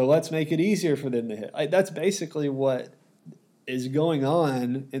 So let's make it easier for them to hit. Like, that's basically what is going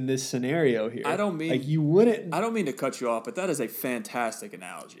on in this scenario here. I don't mean to cut you off, but that is a fantastic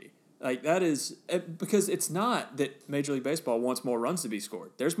analogy. Like, that is because it's not that Major League Baseball wants more runs to be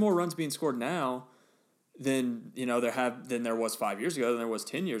scored. There's more runs being scored now than there was 5 years ago, than there was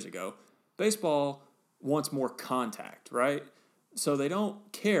 10 years ago. Baseball wants more contact, right? So they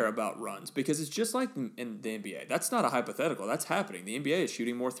don't care about runs because it's just like in the NBA. That's not a hypothetical. That's happening. The NBA is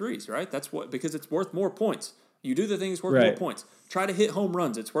shooting more threes, right? Because it's worth more points. You do the thing, it's worth more points. Try to hit home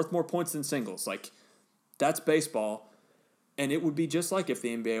runs. It's worth more points than singles. Like, that's baseball. And it would be just like if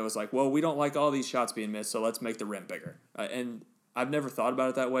the NBA was like, well, we don't like all these shots being missed, so let's make the rim bigger. And I've never thought about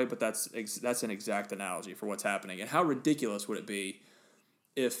it that way, but that's an exact analogy for what's happening. And how ridiculous would it be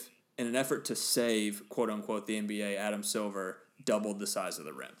if, in an effort to save, quote-unquote, the NBA, Adam Silver doubled the size of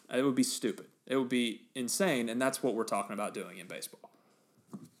the rim? It would be stupid. It would be insane, and that's what we're talking about doing in baseball.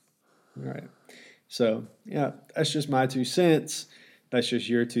 All right. So, yeah, that's just my 2 cents. That's just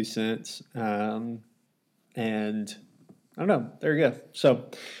your 2 cents. And I don't know. There you go. So,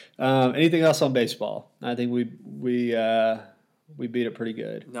 anything else on baseball? I think we beat it pretty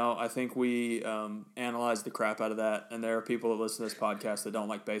good. No, I think we analyzed the crap out of that, and there are people that listen to this podcast that don't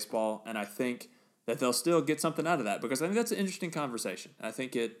like baseball, and I think that they'll still get something out of that because I think that's an interesting conversation. I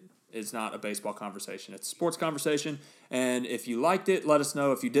think it is not a baseball conversation. It's a sports conversation, and if you liked it, let us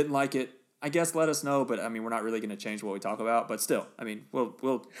know. If you didn't like it, I guess let us know, but I mean, we're not really going to change what we talk about. But still, I mean, we'll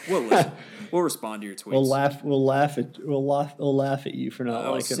listen. We'll respond to your tweets. We'll laugh at you for not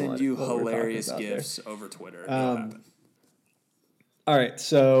I'll liking send you what hilarious gifs over Twitter. All right,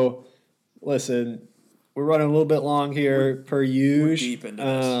 so listen, we're running a little bit long here per usual. We're deep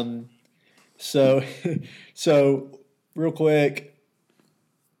into this. So real quick,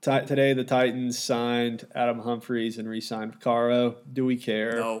 today the Titans signed Adam Humphries and re-signed Caro. Do we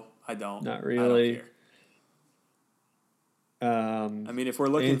care? No. I don't. Not really. I don't care. I mean, if we're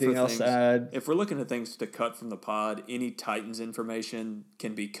looking for things, if we're looking at things to cut from the pod, any Titans information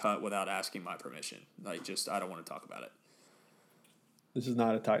can be cut without asking my permission. Like, I don't want to talk about it. This is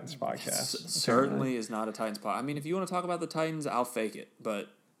not a Titans podcast. Certainly is not a Titans pod. I mean, if you want to talk about the Titans, I'll fake it, but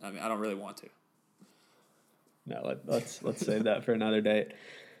I mean, I don't really want to. No, let's save that for another date.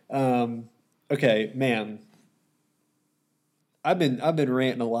 Okay, man. I've been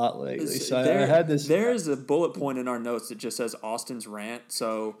ranting a lot lately, so I had this. There's a bullet point in our notes that just says Austin's rant.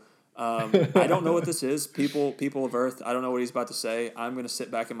 So I don't know what this is. People of Earth, I don't know what he's about to say. I'm going to sit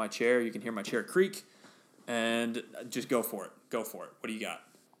back in my chair. You can hear my chair creak, and just go for it. Go for it. What do you got?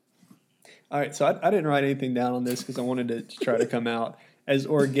 All right, so I didn't write anything down on this because I wanted to try to come out as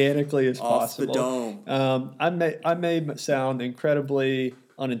organically as possible. Off the dome. I may sound incredibly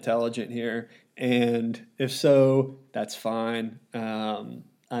unintelligent here. And if so, that's fine.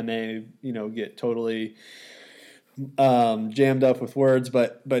 I may, get totally jammed up with words,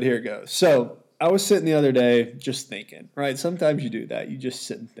 but here it goes. So I was sitting the other day just thinking, right? Sometimes you do that. You just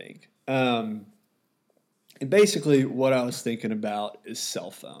sit and think. And basically what I was thinking about is cell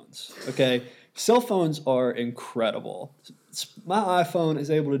phones, okay? Cell phones are incredible. My iPhone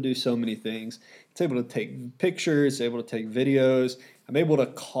is able to do so many things. It's able to take pictures. It's able to take videos. I'm able to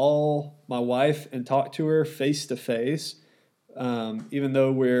call my wife and talk to her face to face, even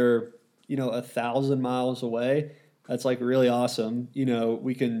though we're 1,000 miles away. That's like really awesome.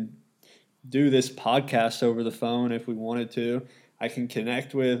 We can do this podcast over the phone if we wanted to. I can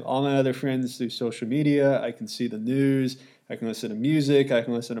connect with all my other friends through social media. I can see the news. I can listen to music. I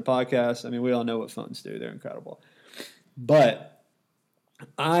can listen to podcasts. I mean, we all know what phones do. They're incredible. But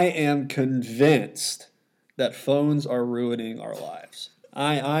I am convinced that phones are ruining our lives.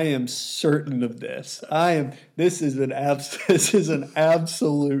 I am certain of this. This is an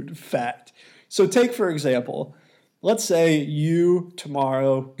absolute fact. So take, for example, let's say you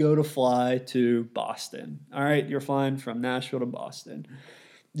tomorrow go to fly to Boston. All right, you're flying from Nashville to Boston.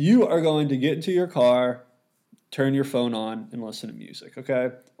 You are going to get into your car, turn your phone on, and listen to music,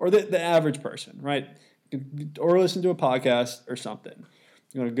 okay? Or the average person, right? Or listen to a podcast or something.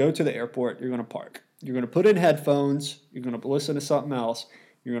 You're going to go to the airport. You're going to park. You're going to put in headphones. You're going to listen to something else.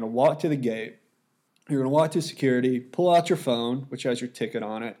 You're going to walk to the gate. You're going to walk to security, pull out your phone, which has your ticket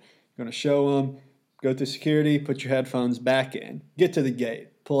on it. You're going to show them, go through security, put your headphones back in, get to the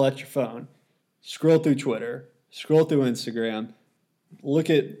gate, pull out your phone, scroll through Twitter, scroll through Instagram, look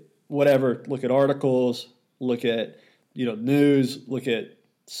at whatever, look at articles, look at news, look at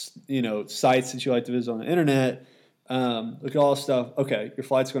sites that you like to visit on the internet. Look at all this stuff. Okay, your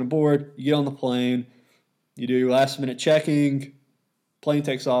flight's going to board. You get on the plane. You do your last minute checking. Plane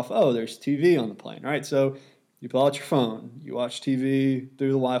takes off. Oh, there's TV on the plane, right? So you pull out your phone. You watch TV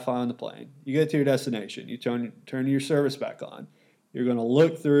through the Wi-Fi on the plane. You get to your destination. You turn your service back on. You're going to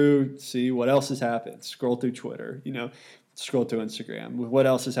look through, see what else has happened. Scroll through Twitter. Scroll through Instagram. What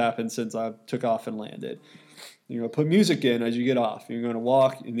else has happened since I took off and landed? You're going to put music in as you get off. You're going to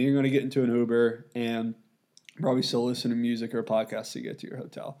walk, and then you're going to get into an Uber and probably still listen to music or a podcast to get to your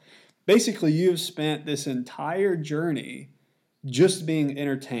hotel. Basically, you've spent this entire journey just being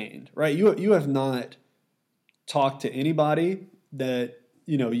entertained, right? You have not talked to anybody that,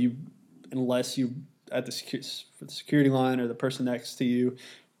 unless you at the security line or the person next to you,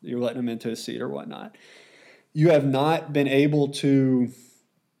 you're letting them into a seat or whatnot. You have not been able to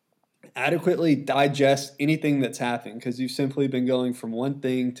adequately digest anything that's happened because you've simply been going from one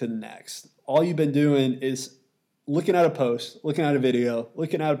thing to the next. All you've been doing is looking at a post, looking at a video,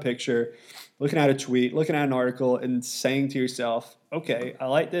 looking at a picture, looking at a tweet, looking at an article, and saying to yourself, okay, I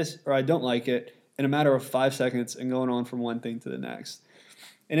like this or I don't like it in a matter of 5 seconds and going on from one thing to the next.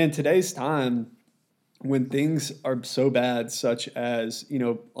 And in today's time, when things are so bad, such as,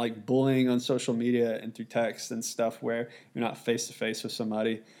 like bullying on social media and through text and stuff where you're not face to face with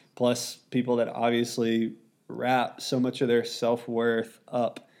somebody, plus people that obviously wrap so much of their self-worth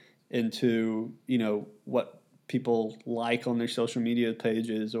up into, what people like on their social media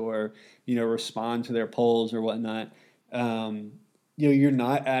pages or, respond to their polls or whatnot, you're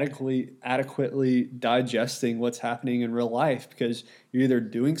not adequately digesting what's happening in real life because you're either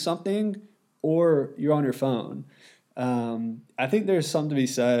doing something or you're on your phone. I think there's something to be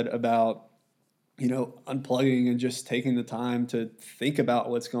said about, unplugging and just taking the time to think about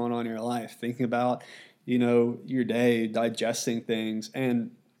what's going on in your life, thinking about, your day, digesting things.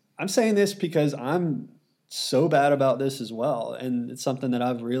 And I'm saying this because I'm so bad about this as well. And it's something that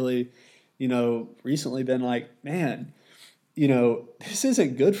I've really, recently been like, man, this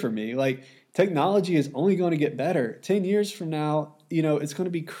isn't good for me. Like, technology is only going to get better. 10 years from now, it's going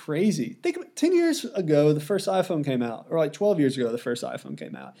to be crazy. Think of 10 years ago, the first iPhone came out, or like 12 years ago, the first iPhone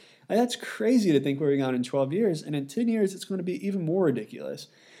came out. Like, that's crazy to think where we're going in 12 years. And in 10 years, it's going to be even more ridiculous.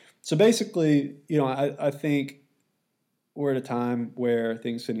 So basically, I think we're at a time where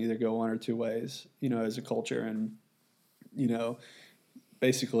things can either go one or two ways, as a culture. And,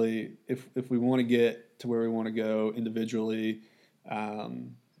 basically, if we want to get to where we want to go individually,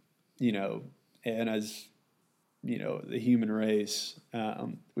 and as, the human race,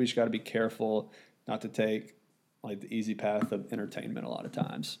 we just got to be careful not to take like the easy path of entertainment a lot of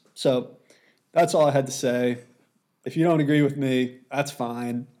times. So that's all I had to say. If you don't agree with me, that's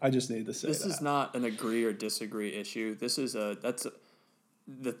fine. I just need to say this is not an agree or disagree issue. The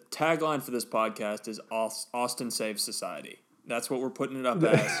tagline for this podcast is Austin Saves Society. That's what we're putting it up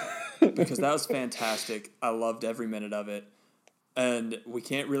as because that was fantastic. I loved every minute of it. And we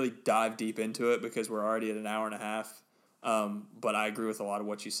can't really dive deep into it because we're already at an hour and a half. But I agree with a lot of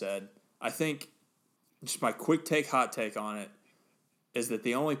what you said. I think just my quick hot take on it is that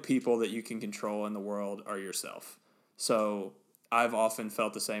the only people that you can control in the world are yourself. So I've often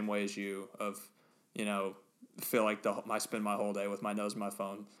felt the same way as you of, feel like I spend my whole day with my nose in my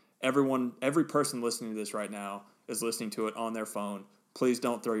phone. Every person listening to this right now is listening to it on their phone, Please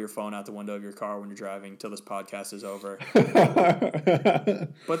don't throw your phone out the window of your car when you're driving till this podcast is over.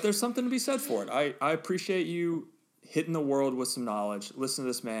 But there's something to be said for it. I appreciate you hitting the world with some knowledge. Listen to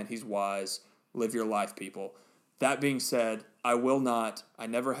this man. He's wise. Live your life, people. That being said, I will not, I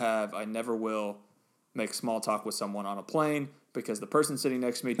never have, I never will make small talk with someone on a plane because the person sitting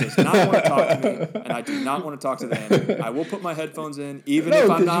next to me does not want to talk to me, and I do not want to talk to them. I will put my headphones in, even if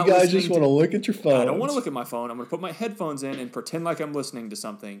I'm not listening. No, because you guys just want to look at your phone. I don't want to look at my phone. I'm going to put my headphones in and pretend like I'm listening to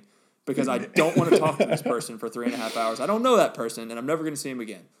something because I don't want to talk to this person for 3.5 hours. I don't know that person, and I'm never going to see him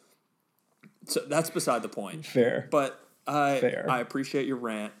again. So that's beside the point. Fair. But I appreciate your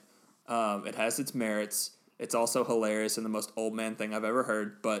rant. It has its merits. It's also hilarious and the most old man thing I've ever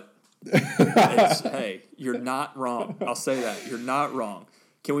heard, but hey, you're not wrong. I'll say that. You're not wrong.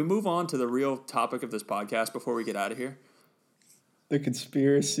 Can we move on to the real topic of this podcast before we get out of here? The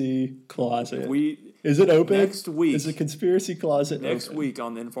conspiracy closet. Is it open? Next week. Is the conspiracy closet next open? Week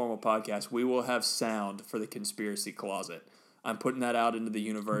on the Informal Podcast, we will have sound for the conspiracy closet. I'm putting that out into the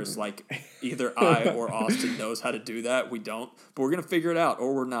universe like either I or Austin knows how to do that. We don't. But we're going to figure it out,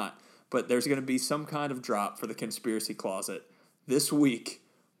 or we're not. But there's going to be some kind of drop for the conspiracy closet. This week,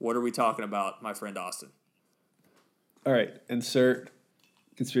 what are we talking about, my friend Austin? All right. Insert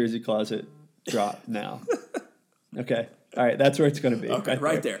conspiracy closet drop now. Okay. All right. That's where it's going to be. Okay.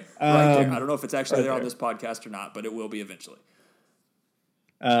 Right there. Right there. I don't know if it's actually there on this podcast or not, but it will be eventually.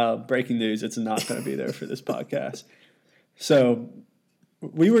 Breaking news. It's not going to be there for this podcast. So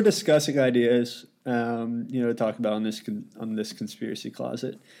we were discussing ideas, to talk about on this conspiracy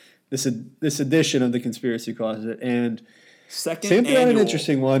closet, this edition of the conspiracy closet, and Sam threw out an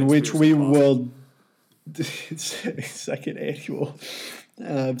interesting one, which we will second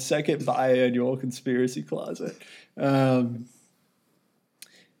biannual conspiracy closet. Sam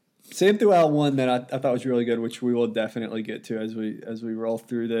threw out one that I thought was really good, which we will definitely get to as we roll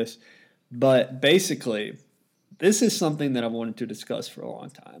through this. But basically, this is something that I've wanted to discuss for a long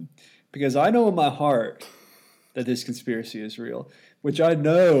time because I know in my heart that this conspiracy is real, which I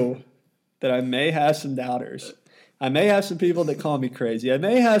know that I may have some doubters. I may have some people that call me crazy. I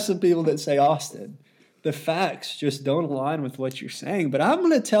may have some people that say, Austin, the facts just don't align with what you're saying, but I'm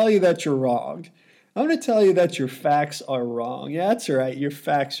going to tell you that you're wrong. I'm going to tell you that your facts are wrong. Yeah, that's right. Your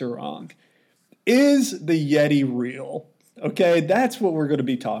facts are wrong. Is the Yeti real? Okay, that's what we're going to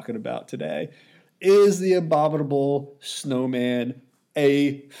be talking about today. Is the abominable snowman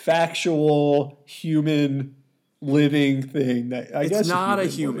a factual human living thing? That I guess it's not a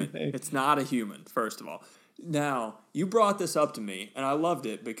human. It's not a human, first of all. Now, you brought this up to me, and I loved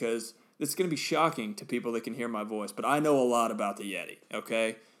it because it's going to be shocking to people that can hear my voice, but I know a lot about the Yeti,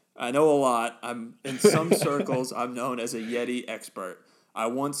 okay? I know a lot. I'm in some circles, I'm known as a Yeti expert. I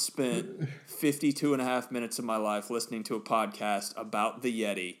once spent 52.5 minutes of my life listening to a podcast about the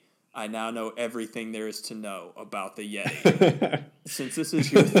Yeti. I now know everything there is to know about the Yeti. Since this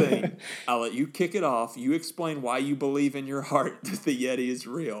is your thing, I'll let you kick it off. You explain why you believe in your heart that the Yeti is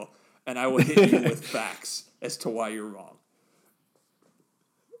real, and I will hit you with facts as to why you're wrong.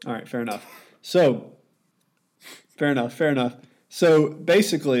 All right, fair enough. So, fair enough. So,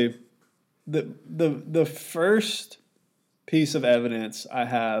 basically, the first piece of evidence I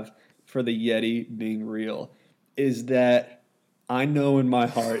have for the Yeti being real is that I know in my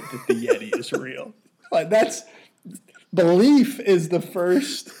heart that the Yeti is real. Like that's belief is the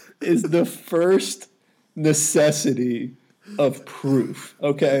first necessity of proof.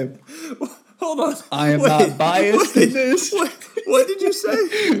 Okay. Hold on. I am not biased in this. What did you say?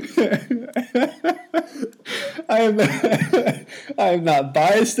 I am not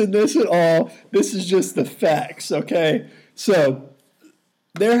biased in this at all. This is just the facts, okay? So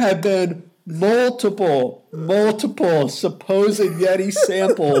there have been multiple supposed Yeti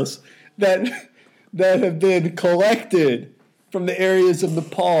samples that have been collected from the areas of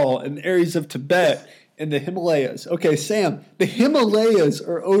Nepal and areas of Tibet and the Himalayas. Okay, Sam, the Himalayas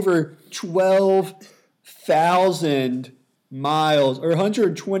are over 12,000 miles or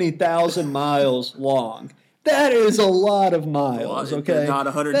 120,000 miles long. That is a lot of miles, okay? They're not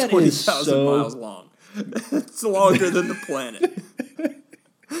 120,000 miles long. It's longer than the planet.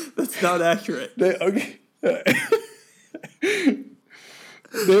 That's not accurate. The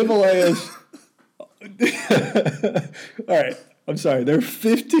Himalayas. All right. I'm sorry. They're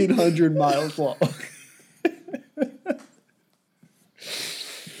 1,500 miles long.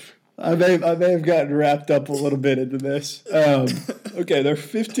 I may have gotten wrapped up a little bit into this. Okay, they're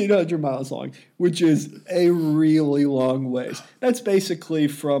 1,500 miles long, which is a really long ways. That's basically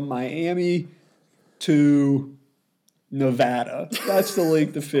from Miami to Nevada. That's the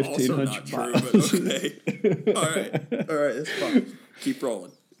length of 1,500 miles. Okay. All right, that's fine. Keep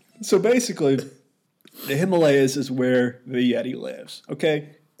rolling. So basically, the Himalayas is where the Yeti lives,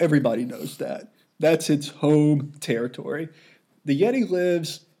 okay? Everybody knows that. That's its home territory. The Yeti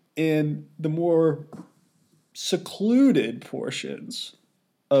lives in the more secluded portions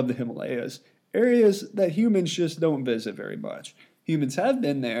of the Himalayas, areas that humans just don't visit very much. Humans have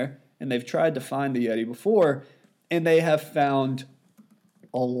been there, and they've tried to find the Yeti before, and they have found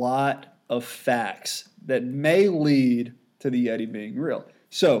a lot of facts that may lead to the Yeti being real.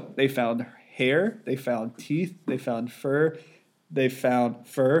 So they found hair, they found teeth, they found fur, they found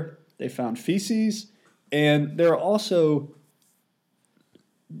feces, and there are also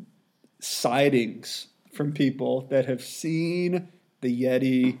sightings from people that have seen the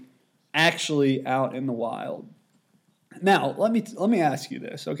Yeti actually out in the wild. Now, let me ask you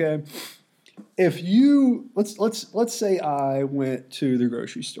this, okay? If you let's say I went to the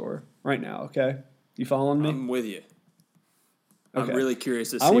grocery store right now, okay? You following me? I'm with you. Okay. I'm really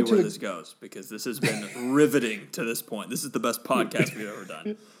curious to see where this goes because this has been riveting to this point. This is the best podcast we've ever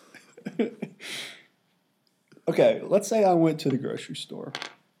done. Okay, let's say I went to the grocery store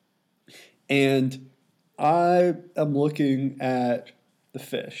and I am looking at the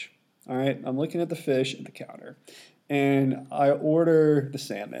fish. All right, I'm looking at the fish at the counter and I order the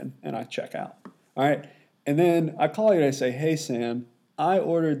salmon and I check out. All right, and then I call you and I say, hey, Sam, I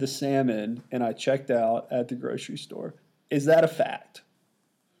ordered the salmon and I checked out at the grocery store. Is that a fact?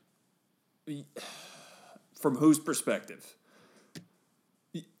 From whose perspective?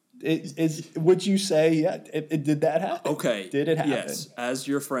 Would you say, yeah, did that happen? Okay. Did it happen? Yes. As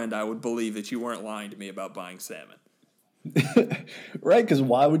your friend, I would believe that you weren't lying to me about buying salmon. Right, because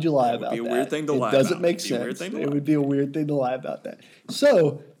why would you lie about that? It would be a weird thing to lie about. It doesn't make sense. It would be a weird thing to lie about that.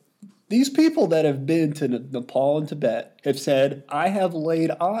 So, these people that have been to Nepal and Tibet have said, I have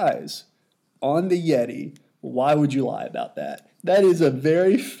laid eyes on the Yeti. Why would you lie about that? That is a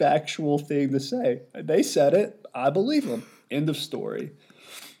very factual thing to say. They said it. I believe them. End of story.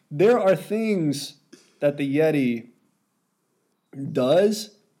 There are things that the Yeti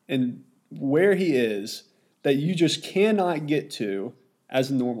does and where he is that you just cannot get to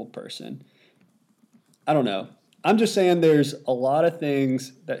as a normal person. I don't know. I'm just saying there's a lot of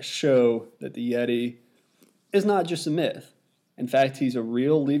things that show that the Yeti is not just a myth. In fact, he's a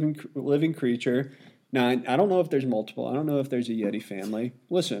real living creature. Now, I don't know if there's multiple. I don't know if there's a Yeti family.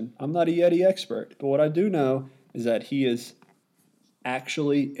 Listen, I'm not a Yeti expert, but what I do know is that he is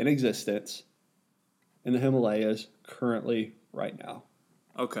actually in existence in the Himalayas currently right now.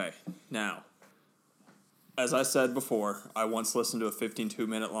 Okay, now, as I said before, I once listened to a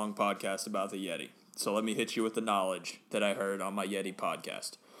 52-minute long podcast about the Yeti. So let me hit you with the knowledge that I heard on my Yeti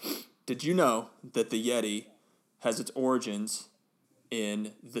podcast. Did you know that the Yeti has its origins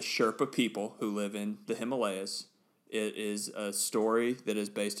in the Sherpa people who live in the Himalayas? It is a story that is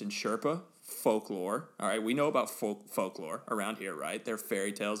based in Sherpa folklore. All right, we know about folklore around here, right? They're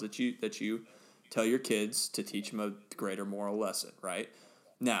fairy tales that you tell your kids to teach them a greater moral lesson, right?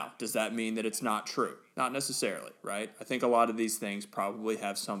 Now, does that mean that it's not true? Not necessarily, right? I think a lot of these things probably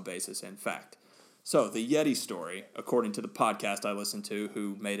have some basis in fact. So, the Yeti story, according to the podcast I listened to,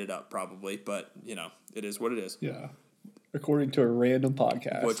 who made it up probably, but, it is what it is. Yeah. According to a random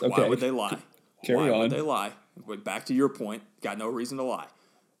podcast. Which, why would they lie? Carry on. Why would they lie? Back to your point, got no reason to lie.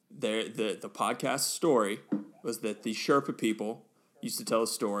 The podcast story was that the Sherpa people used to tell a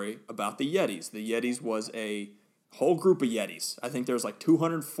story about the Yetis. The Yetis was a whole group of Yetis. I think there's like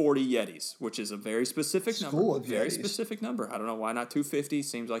 240 Yetis, which is a very specific number. Very specific number. I don't know why not 250.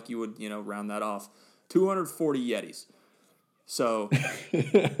 Seems like you would, round that off. 240 Yetis. So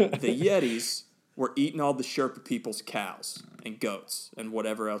the Yetis were eating all the Sherpa people's cows and goats and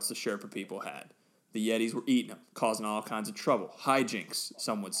whatever else the Sherpa people had. The Yetis were eating them, causing all kinds of trouble. Hijinks,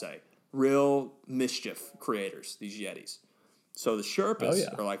 some would say. Real mischief creators, these Yetis. So the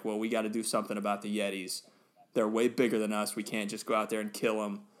Sherpas are like, well, we got to do something about the Yetis. They're way bigger than us. We can't just go out there and kill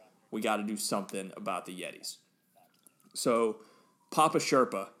them. We got to do something about the Yetis. So Papa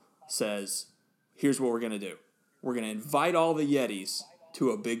Sherpa says, here's what we're going to do. We're going to invite all the Yetis to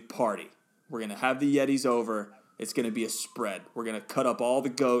a big party. We're going to have the Yetis over. It's going to be a spread. We're going to cut up all the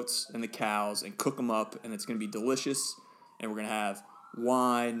goats and the cows and cook them up, and it's going to be delicious. And we're going to have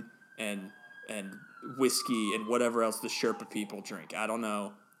wine and whiskey and whatever else the Sherpa people drink. I don't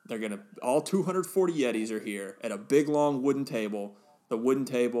know. They're going to, all 240 Yetis are here at a big, long wooden table. The wooden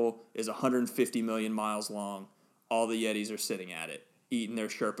table is 150 million miles long. All the Yetis are sitting at it, eating their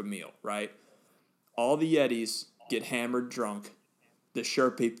Sherpa meal, right? All the Yetis get hammered drunk. The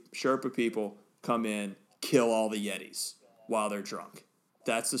Sherpa people come in, kill all the Yetis while they're drunk.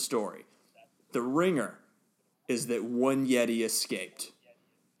 That's the story. The ringer is that one Yeti escaped.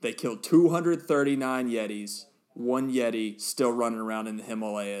 They killed 239 Yetis. One Yeti still running around in the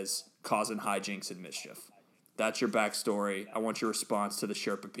Himalayas causing hijinks and mischief. That's your backstory. I want your response to the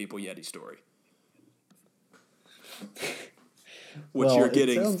Sherpa People Yeti story. Which you're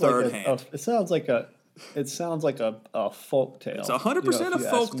getting third hand. It sounds like a folk tale. It's 100% a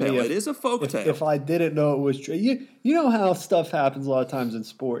folk tale. It is a folk tale. If I didn't know it was true, you know how stuff happens a lot of times in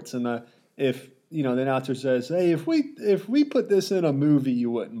sports, and if the announcer says, "Hey, if we put this in a movie, you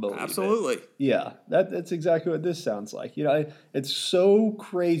wouldn't believe it." Absolutely. Yeah, that's exactly what this sounds like. It's so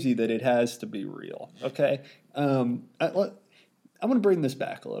crazy that it has to be real. Okay, I'm going to bring this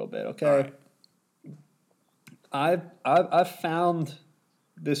back a little bit. Okay, right. I've found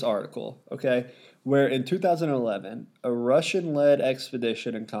this article. Okay, where in 2011 a Russian-led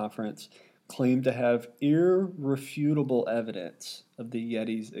expedition and conference claimed to have irrefutable evidence of the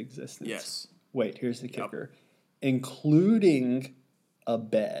Yeti's existence. Yes. Wait, here's the kicker. Including a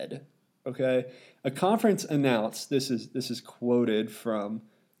bed. Okay? A conference announced, this is quoted from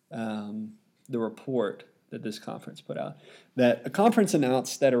the report that this conference put out, that a conference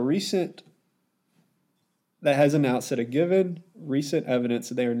announced that has announced that a given recent evidence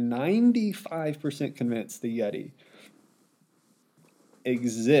that they are 95% convinced the Yeti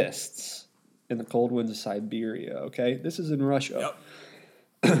exists in the cold winds of Siberia. Okay? This is in Russia. Yep.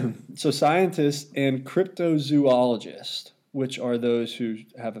 So scientists and cryptozoologists, which are those who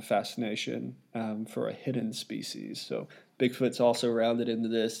have a fascination for a hidden species. So Bigfoot's also rounded into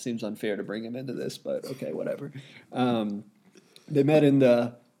this. Seems unfair to bring him into this, but okay, whatever. They met in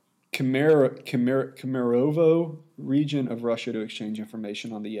the Kemerovo region of Russia to exchange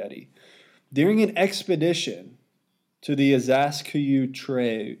information on the Yeti. During an expedition to the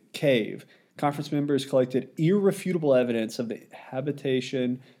Azazkayu cave, conference members collected irrefutable evidence of the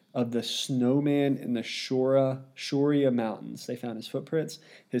habitation of the snowman in the Shoria Mountains. They found his footprints,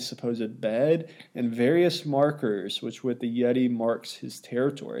 his supposed bed, and various markers which with the Yeti marks his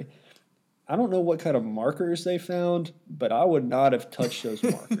territory. I don't know what kind of markers they found, but I would not have touched those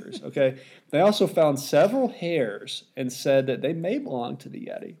markers, okay? They also found several hairs and said that they may belong to the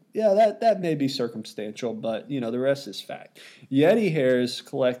Yeti. Yeah, that may be circumstantial, but, the rest is fact. Yeti hairs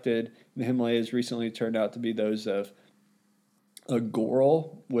collected in the Himalayas recently turned out to be those of a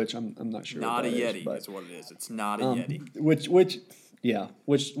goral, which I'm not sure not what a that Yeti is, but, is what it is. It's not a Yeti. Which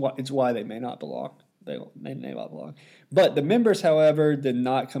it's why they may not belong. They may not belong. But the members, however, did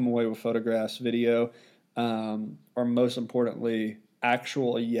not come away with photographs, video, or most importantly,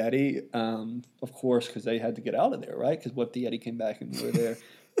 actual Yeti, of course, because they had to get out of there, right? Because what if the Yeti came back and we were there?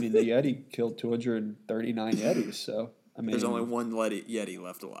 I mean, the Yeti killed 239 Yetis, so, I mean... There's only one Yeti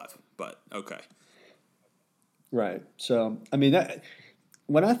left alive, but okay. Right. So, I mean,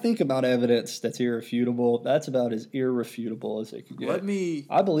 when I think about evidence that's irrefutable, that's about as irrefutable as it could get.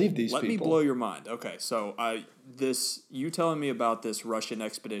 I believe these people. Let me blow your mind. Okay, so you telling me about this Russian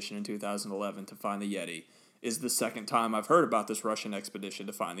expedition in 2011 to find the Yeti is the second time I've heard about this Russian expedition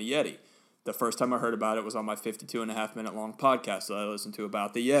to find the Yeti. The first time I heard about it was on my 52.5-minute long podcast that I listened to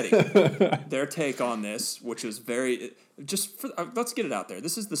about the Yeti. Their take on this, which was let's get it out there.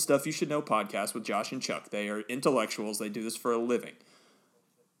 This is the Stuff You Should Know podcast with Josh and Chuck. They are intellectuals. They do this for a living.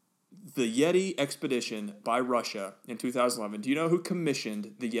 The Yeti expedition by Russia in 2011. Do you know who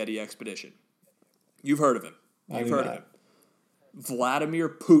commissioned the Yeti expedition? You've heard of him. You've heard of him. Vladimir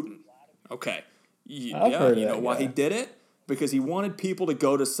Putin. Okay. You know why he did it? Because he wanted people to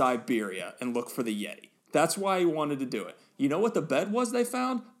go to Siberia and look for the Yeti. That's why he wanted to do it. You know what the bed was they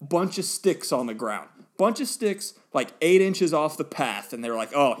found? Bunch of sticks on the ground. Bunch of sticks like 8 inches off the path. And they were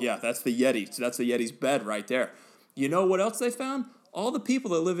like, oh, yeah, that's the Yeti. So that's the Yeti's bed right there. You know what else they found? All the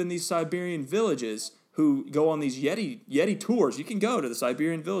people that live in these Siberian villages who go on these Yeti tours. You can go to the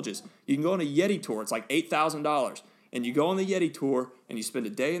Siberian villages. You can go on a Yeti tour. It's like $8,000. And you go on the Yeti tour, and you spend a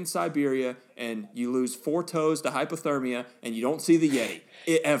day in Siberia, and you lose 4 toes to hypothermia, and you don't see the Yeti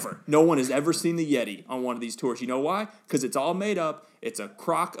ever. No one has ever seen the Yeti on one of these tours. You know why? Because it's all made up. It's a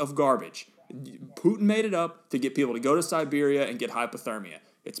crock of garbage. Putin made it up to get people to go to Siberia and get hypothermia.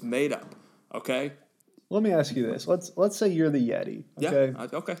 It's made up, okay? Let me ask you this. Let's say you're the Yeti, okay? Yeah,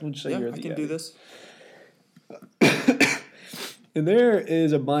 okay. Let's say you're the I can Yeti. do this. And there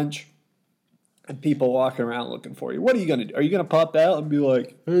is a bunch of people walking around looking for you. What are you going to do? Are you going to pop out and be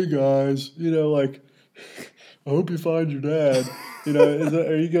like, hey, guys, I hope you find your dad?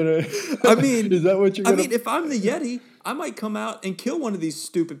 Are you going to... I mean... is that what you're going to... if I'm the Yeti, I might come out and kill one of these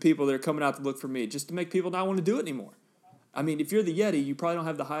stupid people that are coming out to look for me just to make people not want to do it anymore. I mean, if you're the Yeti, you probably don't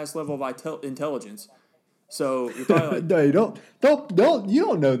have the highest level of intelligence. So you're probably like... No, you don't. You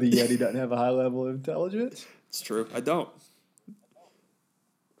don't know the Yeti doesn't have a high level of intelligence. It's true. I don't.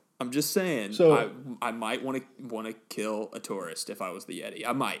 I'm just saying. So I might want to kill a tourist if I was the Yeti.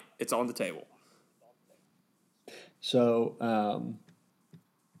 I might. It's on the table. So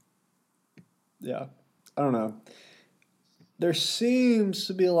yeah, I don't know. There seems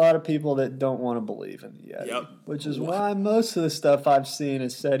to be a lot of people that don't want to believe in the Yeti, Yep. which is why most of the stuff I've seen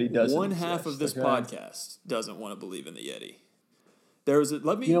has said he doesn't. One exist, half of this okay? podcast doesn't want to believe in the Yeti. There was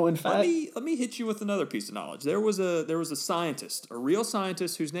let me hit you with another piece of knowledge. There was a scientist, a real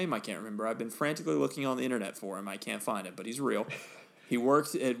scientist whose name I can't remember. I've been frantically looking on the internet for him. I can't find him, but he's real. He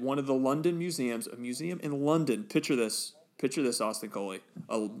worked at one of the London museums, a museum in London. Picture this, Austin Coley.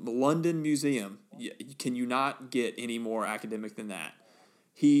 A London museum. Can you not get any more academic than that?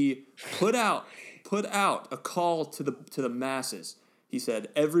 He put out a call to the masses. He said,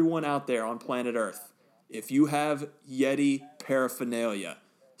 everyone out there on planet Earth, if you have Yeti paraphernalia,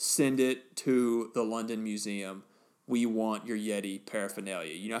 send it to the London Museum. We want your Yeti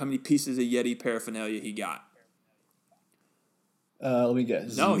paraphernalia. You know how many pieces of Yeti paraphernalia he got? Let me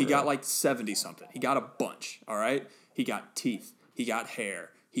guess. No, he got like 70-something. He got a bunch, all right? He got teeth. He got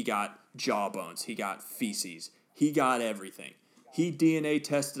hair. He got jawbones. He got feces. He got everything. He DNA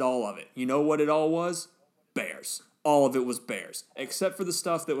tested all of it. You know what it all was? Bears. All of it was bears, except for the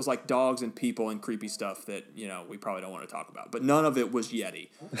stuff that was like dogs and people and creepy stuff that, we probably don't want to talk about. But none of it was Yeti.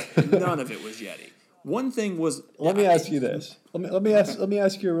 None of it was Yeti. One thing was... Let me ask you this. Let me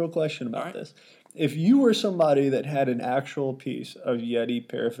ask you a real question about this. If you were somebody that had an actual piece of Yeti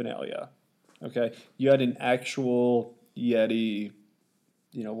paraphernalia, okay, you had an actual Yeti,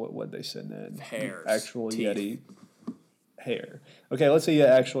 what they send in? Hairs. Actual teeth. Yeti hair. Okay, let's say you had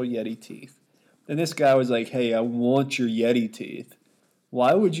actual Yeti teeth. And this guy was like, hey, I want your Yeti teeth.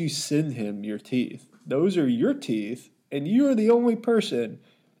 Why would you send him your teeth? Those are your teeth, and you're the only person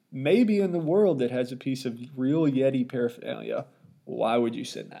maybe in the world that has a piece of real Yeti paraphernalia. Why would you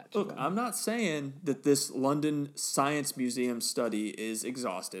send that to Look, him? I'm not saying that this London Science Museum study is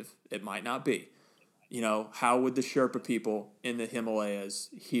exhaustive. It might not be. How would the Sherpa people in the Himalayas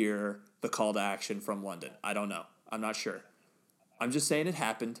hear the call to action from London? I don't know. I'm not sure. I'm just saying it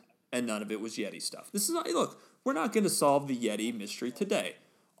happened, and none of it was Yeti stuff. Look, we're not going to solve the Yeti mystery today.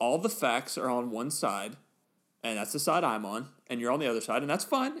 All the facts are on one side, and that's the side I'm on, and you're on the other side, and that's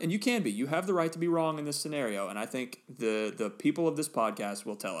fine, and you can be. You have the right to be wrong in this scenario, and I think the people of this podcast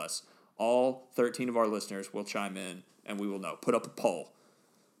will tell us. All 13 of our listeners will chime in, and we will know. Put up a poll.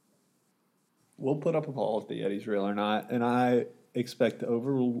 We'll put up a poll if the Yeti's real or not, and I expect the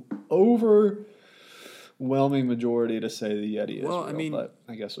overwhelming majority to say the Yeti is real, but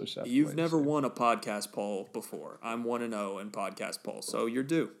I guess we'll have to You've never won a podcast poll before. I'm 1-0 in podcast polls, so you're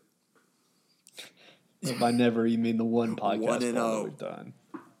due. By never, you mean the one podcast poll that we've done.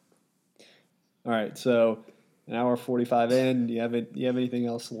 All right, so an hour 45 in. Do you have anything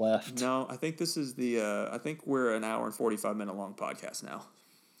else left? No, I think this is I think we're an hour and 45 minute long podcast now.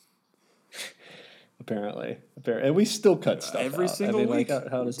 Apparently, and we still cut stuff every out. single week.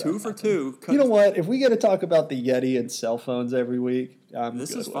 How does two that for happen? two. You know what? If we get to talk about the Yeti and cell phones every week,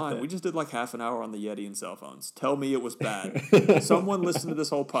 this is fine. It. We just did like half an hour on the Yeti and cell phones. Tell me it was bad. Someone listened to this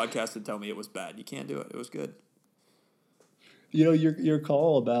whole podcast and tell me it was bad. You can't do it. It was good. Your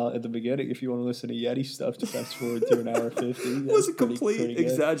call about at the beginning, if you want to listen to Yeti stuff, to fast forward to an hour 50. Was a complete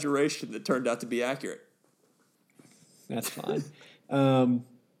exaggeration that turned out to be accurate. That's fine.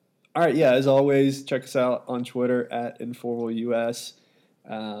 All right, yeah, as always, check us out on Twitter at InformalUS.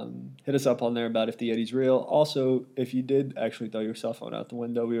 Hit us up on there about if the Yeti's real. Also, if you did actually throw your cell phone out the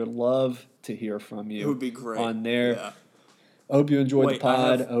window, we would love to hear from you. It would be great. On there. Yeah. I hope you enjoyed the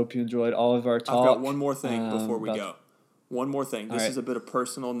pod. I hope you enjoyed all of our talk. I've got one more thing before we go. One more thing. This is a bit of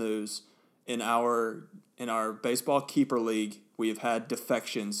personal news. In our baseball keeper league, we have had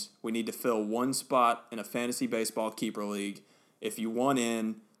defections. We need to fill one spot in a fantasy baseball keeper league. If you want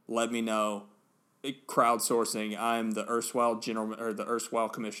in, let me know. Crowdsourcing. I'm the erstwhile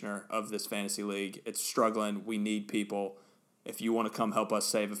commissioner of this fantasy league. It's struggling. We need people. If you want to come help us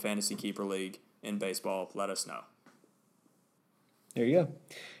save a fantasy keeper league in baseball, let us know. There you go.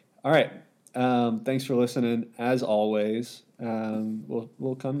 All right. Thanks for listening. As always,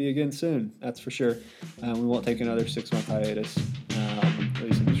 we'll come to you again soon. That's for sure. We won't take another 6-month hiatus, at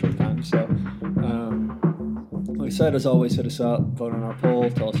least in a short time. So, like I said, as always, hit us up, vote on our poll,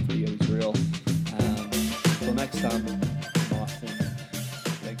 tell us if the Yeti's real. Until next time.